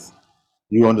called faith.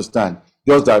 You understand?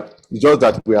 Just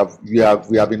that we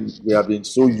have been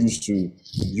so used to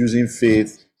using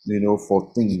faith,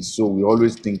 for things. So we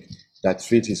always think that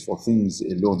faith is for things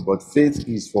alone, but faith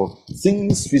is for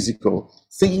things physical,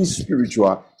 things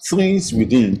spiritual, things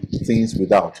within, things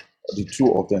without. The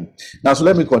two of them. Now, so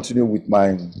let me continue with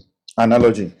my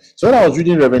analogy. So when I was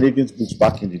reading Reverend Higgins' books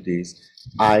back in the days,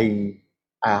 I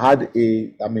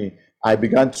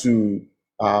began to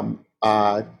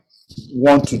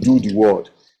want to do the word,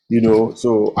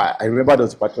 So I remember there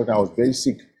was a particular time I was very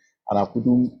sick and I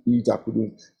couldn't eat,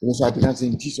 so I began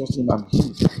saying, in Jesus' name I'm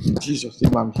healed, in Jesus'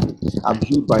 name I'm healed, I'm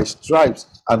healed by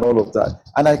stripes and all of that.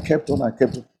 And I kept on,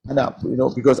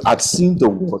 and because I'd seen the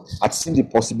word, I'd seen the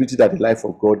possibility that the life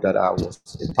of God that I was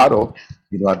a part of,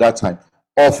 at that time,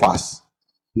 offers,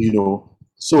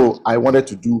 So I wanted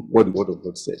to do what the word of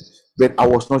God said, but I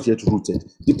was not yet rooted.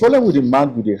 The problem with the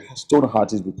man with the stone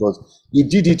heart is because he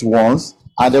did it once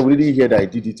and then we didn't hear that he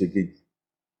did it again.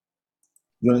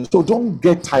 So don't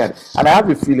get tired. And I have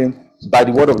a feeling by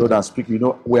the word of God I'm speaking,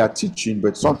 we are teaching,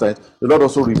 but sometimes the Lord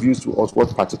also reveals to us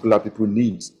what particular people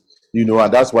need.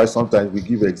 And that's why sometimes we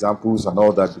give examples and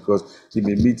all that, because he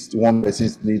may meet one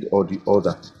person's need or the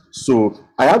other. So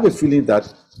I have a feeling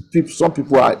that some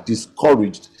people are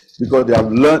discouraged because they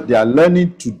are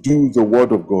learning to do the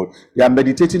word of God. They are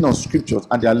meditating on scriptures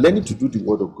and they are learning to do the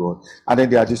word of God, and then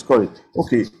they are discouraged.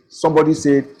 Okay, somebody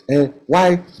said,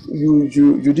 why you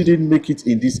didn't make it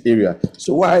in this area?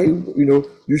 So why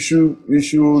you should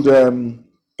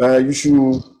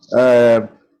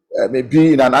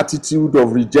be in an attitude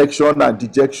of rejection and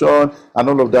dejection and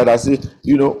all of that. I say,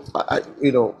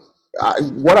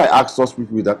 what I ask those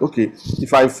people is that, okay,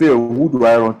 if I fail, who do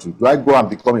I run to? Do I go and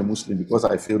become a Muslim because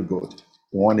I failed God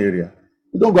in one area?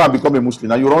 You don't go and become a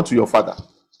Muslim, and you run to your father.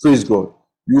 Praise God.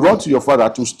 You run to your father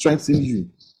to strengthen you.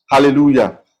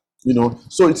 Hallelujah.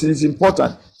 So it is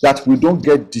important that we don't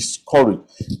get discouraged.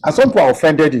 And some people are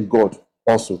offended in God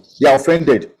also. They are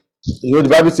offended. The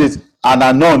Bible says, an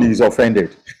anon is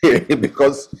offended.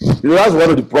 Because that's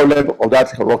one of the problems of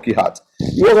that rocky heart.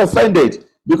 He was offended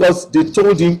because they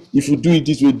told him, if you do it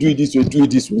this way, do it this way, do it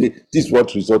this way, this is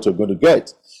what result you're going to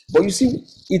get. But you see,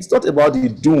 it's not about the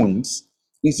doings,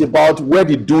 it's about where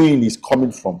the doing is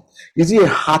coming from. Is it a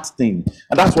heart thing?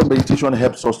 And that's what meditation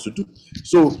helps us to do.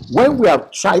 So when we have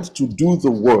tried to do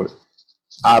the word,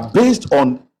 based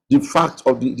on the fact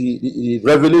of the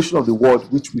revelation of the word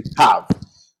which we have,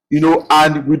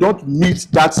 and we don't meet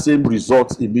that same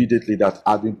result immediately that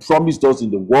has been promised us in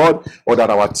the word, or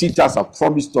that our teachers have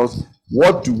promised us,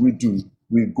 what do?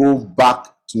 We go back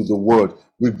to the word.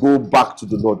 We go back to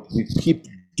the Lord. We keep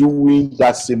doing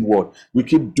that same word. We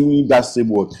keep doing that same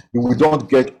word. We don't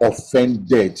get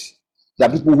offended. There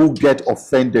are people who get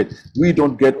offended. We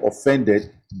don't get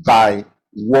offended by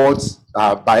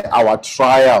by our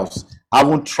trials. I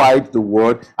haven't tried the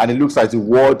word, and it looks like the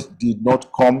word did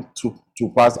not come to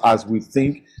pass as we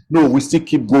think. No, we still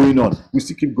keep going on. We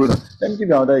still keep going on. Let me give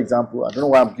you another example. I don't know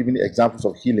why I'm giving examples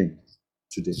of healing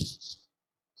today.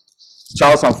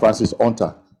 Charles and Francis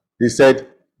Hunter, they said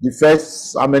the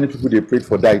first how many people they prayed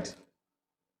for died.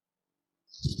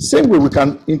 Same way we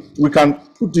can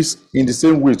put this in the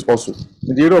same way also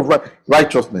in the area of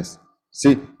righteousness.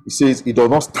 See, it says it does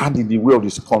not stand in the way of the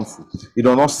scornful. It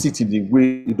does not sit in the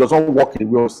way. It does not walk in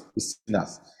the way of the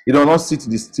sinners. It does not sit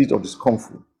in the seat of the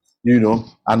scornful.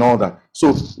 And all that.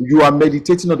 So you are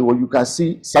meditating on the word. You can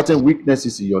see certain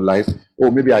weaknesses in your life.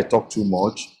 Oh, maybe I talk too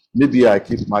much. Maybe I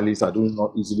keep malice. I do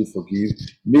not easily forgive.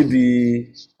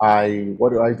 Maybe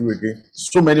what do I do again?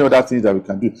 So many other things that we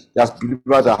can do. There's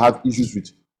believers that have issues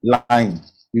with lying,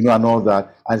 and all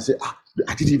that. And say,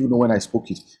 I didn't even know when I spoke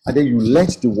it. And then you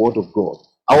learnt the word of God.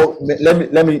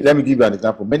 Let me give you an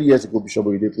example. Many years ago, Bishop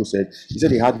Oyedepo said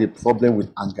he had a problem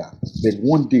with anger. But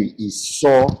one day he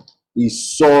saw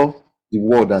the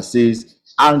word that says,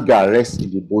 anger rests in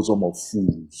the bosom of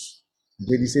fools. And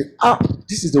then he said,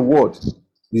 this is the word,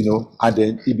 and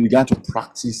then he began to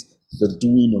practice the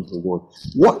doing of the word.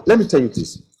 Let me tell you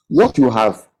this. What you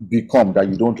have become that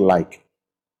you don't like,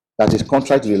 that is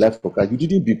contrary to the life of God, you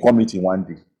didn't become it in one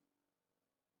day.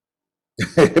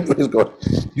 Praise God.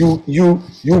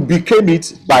 You became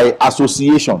it by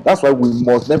association. That's why we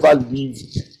must never leave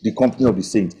the company of the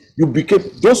saints. You became,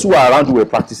 those who are around who were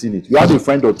practicing it. You had a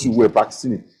friend or two who were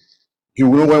practicing it. You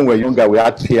know, when we were younger, we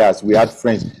had peers, we had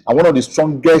friends, and one of the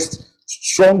strongest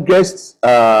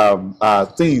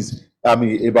things,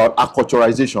 about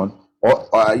acculturation,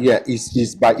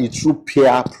 is by it through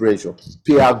peer pressure,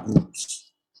 peer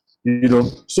groups.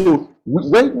 So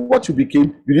what you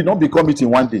became, you did not become it in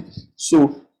one day.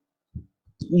 So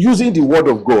using the word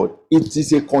of God, it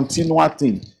is a continual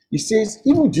thing. He says,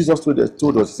 even Jesus told us,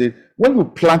 he said, when you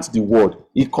plant the word,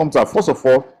 it comes out. First of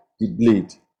all, the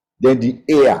blade, then the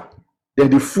air, then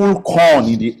the full corn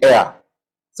in the air.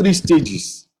 3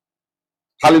 stages.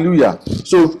 Hallelujah.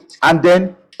 So, and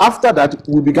then after that,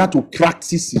 we began to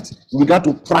practice it. We began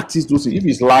to practice those things. If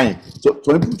he's lying, so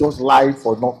people just lie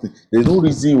for nothing. There's no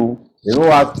reason. There's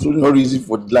no reason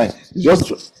for lying. It's just,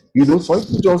 some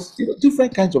people just,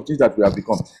 different kinds of things that we have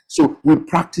become. So we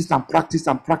practice and practice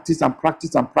and practice and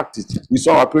practice and practice. We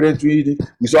saw our parents doing it.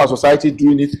 We saw our society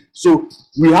doing it. So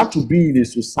we have to be in a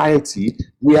society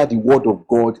where the word of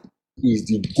God is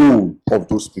the goal of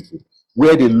those people,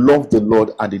 where they love the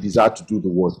Lord and they desire to do the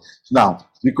word. Now,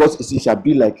 because it shall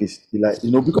be like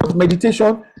because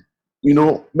meditation, they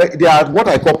are what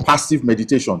I call passive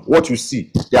meditation. What you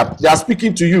see, they are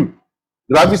speaking to you.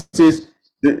 The Bible says,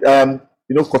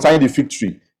 concerning the fig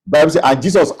tree, the Bible says, and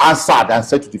Jesus answered and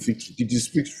said to the fig tree, did this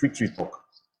fig tree talk?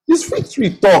 This fig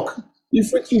tree talk. The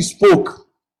fig tree spoke.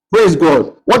 Praise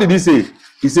God. What did he say?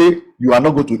 He said, you are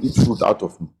not going to eat fruit out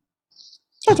of me.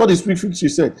 That's what the fig tree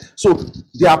said. So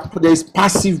there is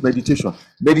passive meditation.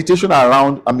 Meditation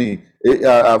around,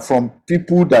 from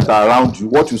people that are around you,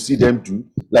 what you see them do.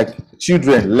 Like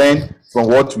children learn from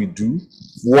what we do,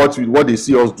 what they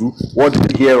see us do, what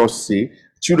they hear us say.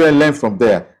 Children learn from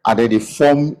there, and then they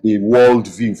form a world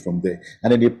view from there,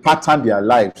 and then they pattern their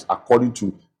lives according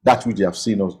to that which they have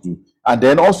seen us do. And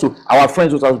then also our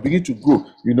friends as begin to grow.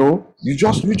 You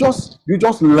just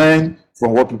learn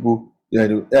from what people.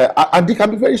 And they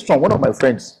can be very strong. One of my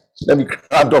friends, let me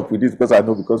round up with this because I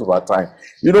know because of our time.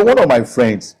 One of my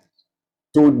friends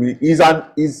told me he's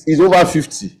over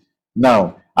 50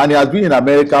 now, and he has been in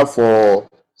America for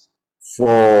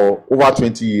over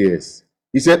 20 years.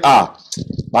 He said,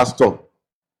 Pastor,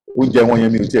 I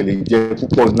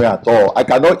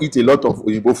cannot eat a lot of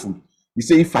Oyibo food. He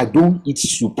said, if I don't eat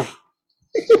soup,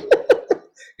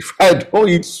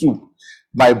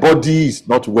 my body is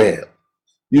not well.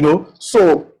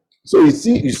 So you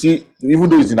see, even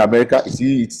though it's in America,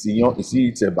 you see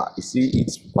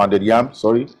it's pounded yam.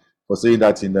 Sorry for saying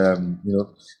that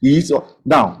he eats.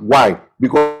 Now, why?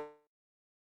 Because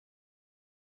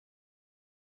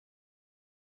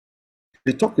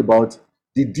they talk about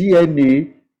the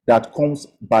DNA that comes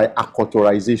by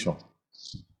acculturation.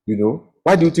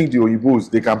 Why do you think the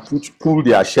Oyibos, they can pull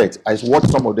their shirts? I watch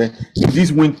some of them in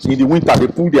the winter, they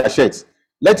pull their shirts.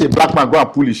 Let a black man go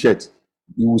and pull his shirt.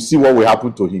 You will see what will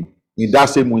happen to him in that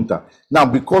same winter. Now,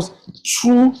 because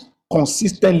through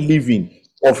consistent living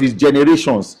of his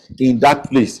generations in that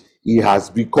place,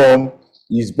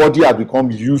 his body has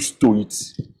become used to it.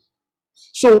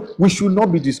 So we should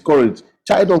not be discouraged.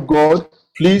 Child of God,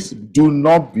 please do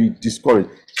not be discouraged.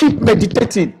 Keep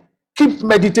meditating.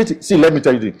 See, let me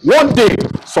tell you this. One day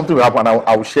something will happen.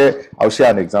 I'll share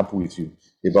an example with you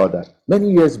about that.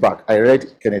 Many years back, I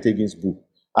read Kenneth Hagin's book,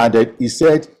 and he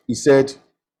said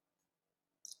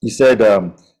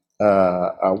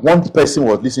one person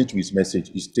was listening to his message,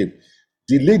 his tape.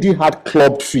 The lady had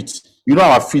clubbed feet.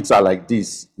 Our feet are like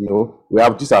this. We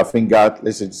have this our finger.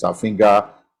 Let's say this our finger.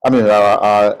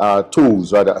 Our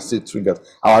toes, rather. I said fingers.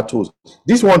 Our toes.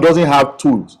 This one doesn't have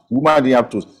toes. The woman didn't have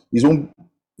toes. His own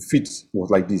feet was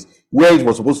like this. Where it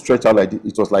was supposed to stretch out like this,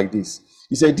 it was like this.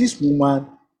 He said this woman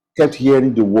kept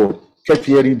hearing the word.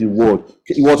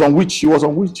 She was on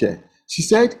wheelchair. She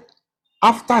said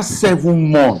after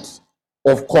 7 months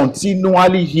of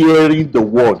continually hearing the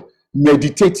word,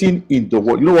 meditating in the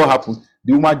word, you know what happened?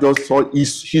 The woman just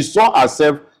she saw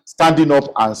herself standing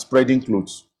up and spreading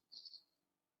clothes.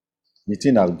 The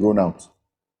thing has grown out.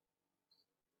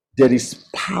 There is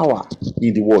power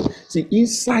in the word. See,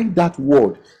 inside that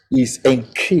word is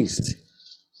encased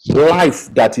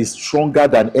life that is stronger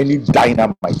than any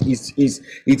dynamite.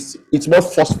 It's more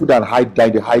forceful than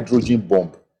the hydrogen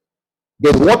bomb.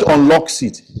 But what unlocks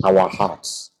it? Our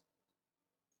hearts.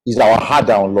 Is our heart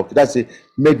that unlocks it. That's it.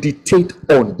 Meditate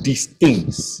on these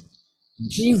things.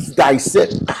 Give thyself,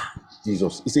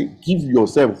 Jesus. He said, give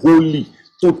yourself wholly,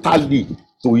 totally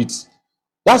to it.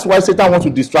 That's why Satan wants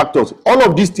to distract us. All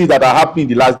of these things that are happening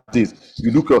in the last days,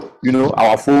 you look at,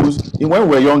 our phones. When we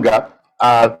were younger,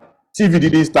 TV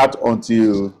didn't start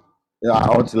until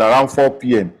around 4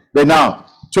 p.m. But now,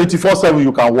 24/7,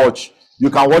 you can watch. You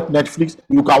can watch Netflix.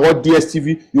 You can watch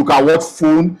DSTV. You can watch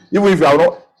phone. Even if you are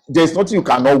not, there's nothing you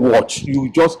cannot watch.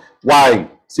 Why?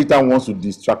 Satan wants to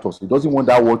distract us. He doesn't want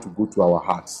that word to go to our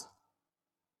hearts.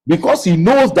 Because he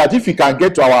knows that if he can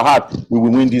get to our heart, we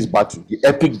will win this battle, the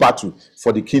epic battle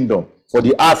for the kingdom, for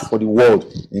the earth, for the world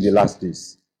in the last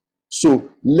days. So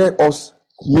let us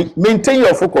maintain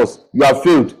your focus. You have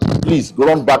failed. Please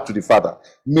run back to the Father.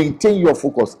 Maintain your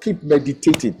focus. Keep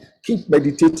meditating. Keep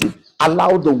meditating.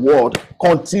 Allow the word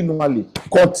continually.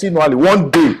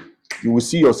 One day, you will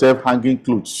see yourself hanging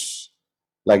clothes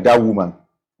like that woman.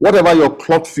 Whatever your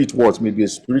cloth fit was, maybe a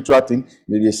spiritual thing,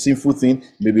 maybe a sinful thing,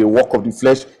 maybe a work of the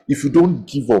flesh, if you don't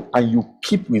give up and you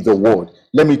keep with the word,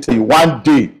 let me tell you, one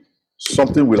day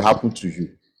something will happen to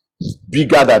you.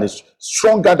 Bigger than it,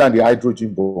 stronger than the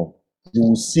hydrogen bomb. You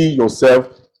will see yourself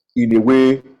in a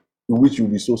way in which you'll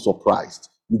be so surprised.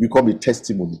 You become a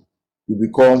testimony. You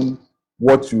become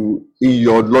what in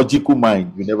your logical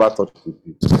mind, you never thought it would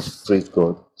be. Praise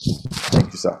God.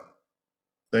 Thank you, sir.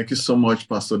 Thank you so much,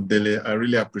 Pastor Dele. I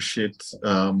really appreciate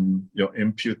your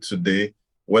input today.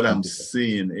 What I'm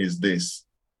seeing is this,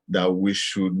 that we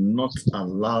should not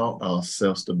allow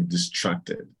ourselves to be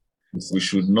distracted. We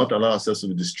should not allow ourselves to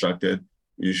be distracted.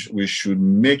 We should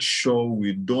make sure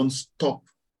we don't stop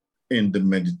in the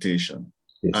meditation.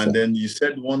 Yes, and then you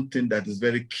said one thing that is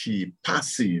very key,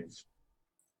 passive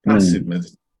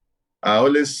meditation. I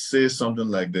always say something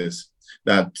like this,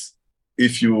 that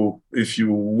if you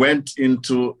went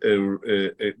into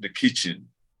the kitchen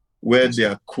where they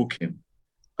are cooking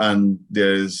and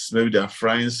maybe they are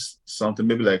frying something,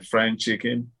 maybe like frying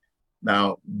chicken.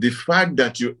 Now, the fact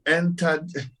that you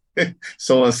entered,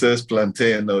 someone says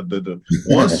plantain or dodo.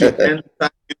 Once you enter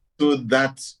into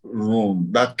that room,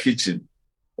 that kitchen,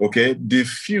 okay, the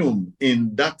fume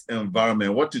in that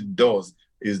environment, what it does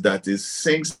is that it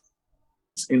sinks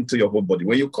into your whole body.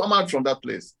 When you come out from that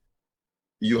place,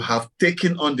 you have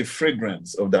taken on the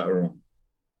fragrance of that room.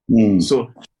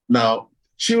 So now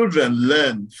children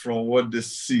learn from what they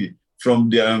see from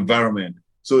their environment.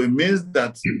 So it means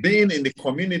that being in the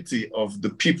community of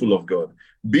the people of God,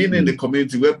 being in the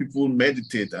community where people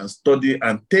meditate and study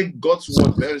and take God's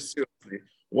word very seriously,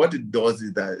 what it does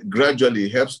is that gradually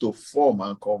it helps to form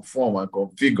and conform and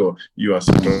configure you as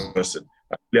a person.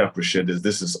 I really appreciate this.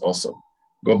 This is awesome.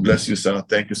 God bless you, sir.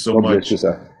 Thank you so much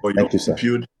for your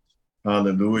input.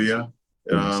 Hallelujah.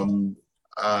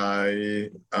 I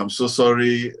am so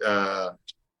sorry.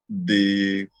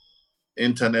 The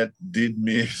internet did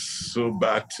me so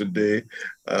bad today.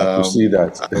 I see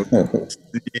that.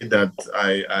 See that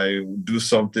I do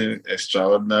something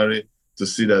extraordinary to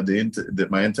see that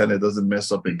my internet doesn't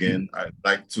mess up again.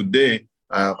 Like today,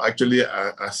 I have actually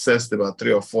assessed about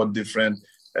 3 or 4 different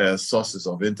sources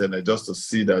of internet just to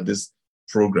see that this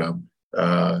program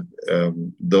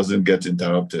doesn't get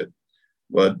interrupted.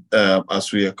 But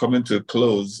as we are coming to a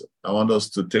close, I want us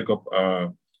to take up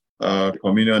our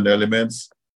communion elements.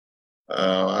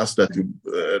 Ask that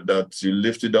you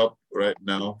lift it up right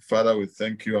now. Father, we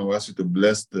thank you and we ask you to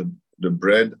bless the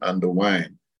bread and the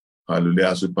wine. Hallelujah.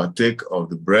 As we partake of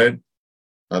the bread,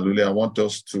 hallelujah, I want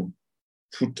us to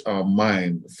put our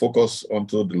mind, focus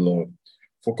onto the Lord.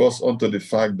 Focus onto the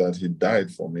fact that he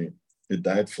died for me. He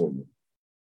died for me.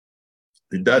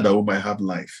 He died that we might have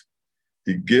life.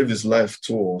 He gave his life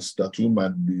to us that we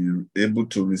might be able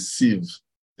to receive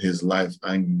his life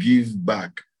and give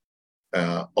back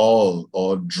all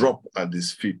or drop at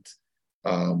his feet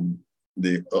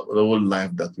the old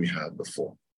life that we had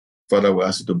before. Father, we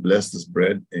ask you to bless this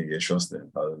bread in Yeshua's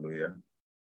name. Hallelujah.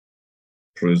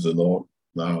 Praise the Lord.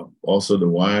 Now, also the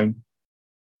wine.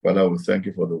 Father, we thank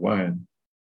you for the wine.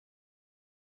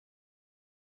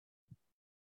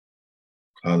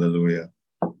 Hallelujah.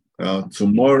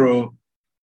 Tomorrow,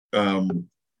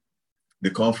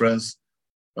 the conference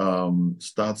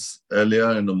starts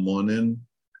earlier in the morning.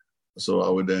 So I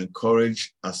would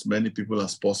encourage as many people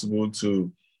as possible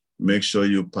to make sure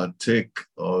you partake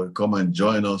or come and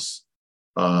join us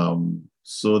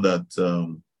so that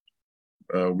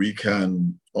we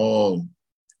can all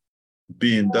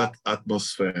be in that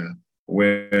atmosphere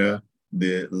where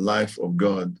the life of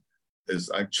God is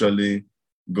actually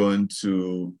going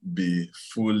to be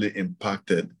fully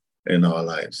impacted in our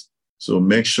lives. So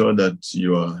make sure that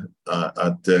you are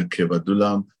at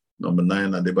Kevadulam, number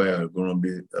 9, Adebayo are going to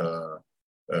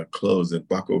be closed in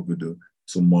Park Obudu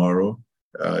tomorrow.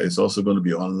 It's also going to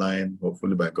be online,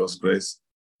 hopefully by God's grace.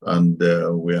 And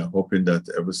we are hoping that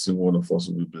every single one of us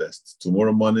will be blessed.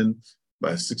 Tomorrow morning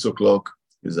by 6 o'clock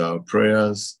is our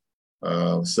prayers.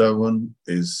 7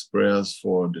 is prayers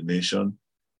for the nation.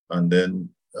 And then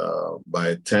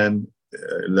by 10,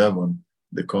 11,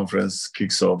 the conference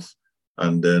kicks off.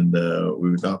 And then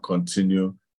we will now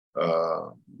continue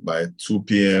by 2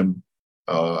 p.m.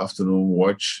 Afternoon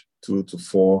watch, 2 to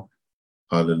 4.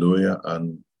 Hallelujah.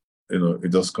 And, it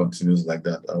just continues like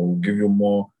that. I will give you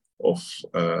more of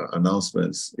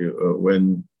announcements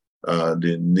when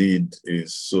the need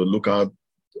is. So look out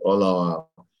all our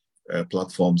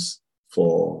platforms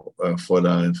for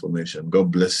further information.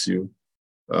 God bless you.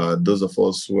 Those of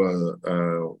us who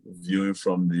are viewing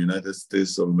from the United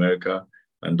States of America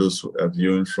and those who are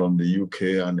viewing from the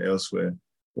UK and elsewhere,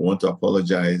 we want to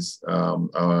apologize.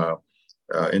 Our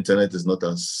internet is not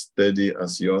as steady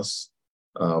as yours,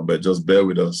 but just bear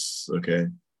with us, okay?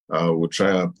 We'll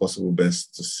try our possible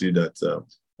best to see that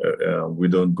we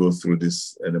don't go through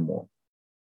this anymore.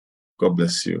 God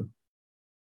bless you.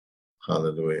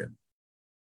 Hallelujah.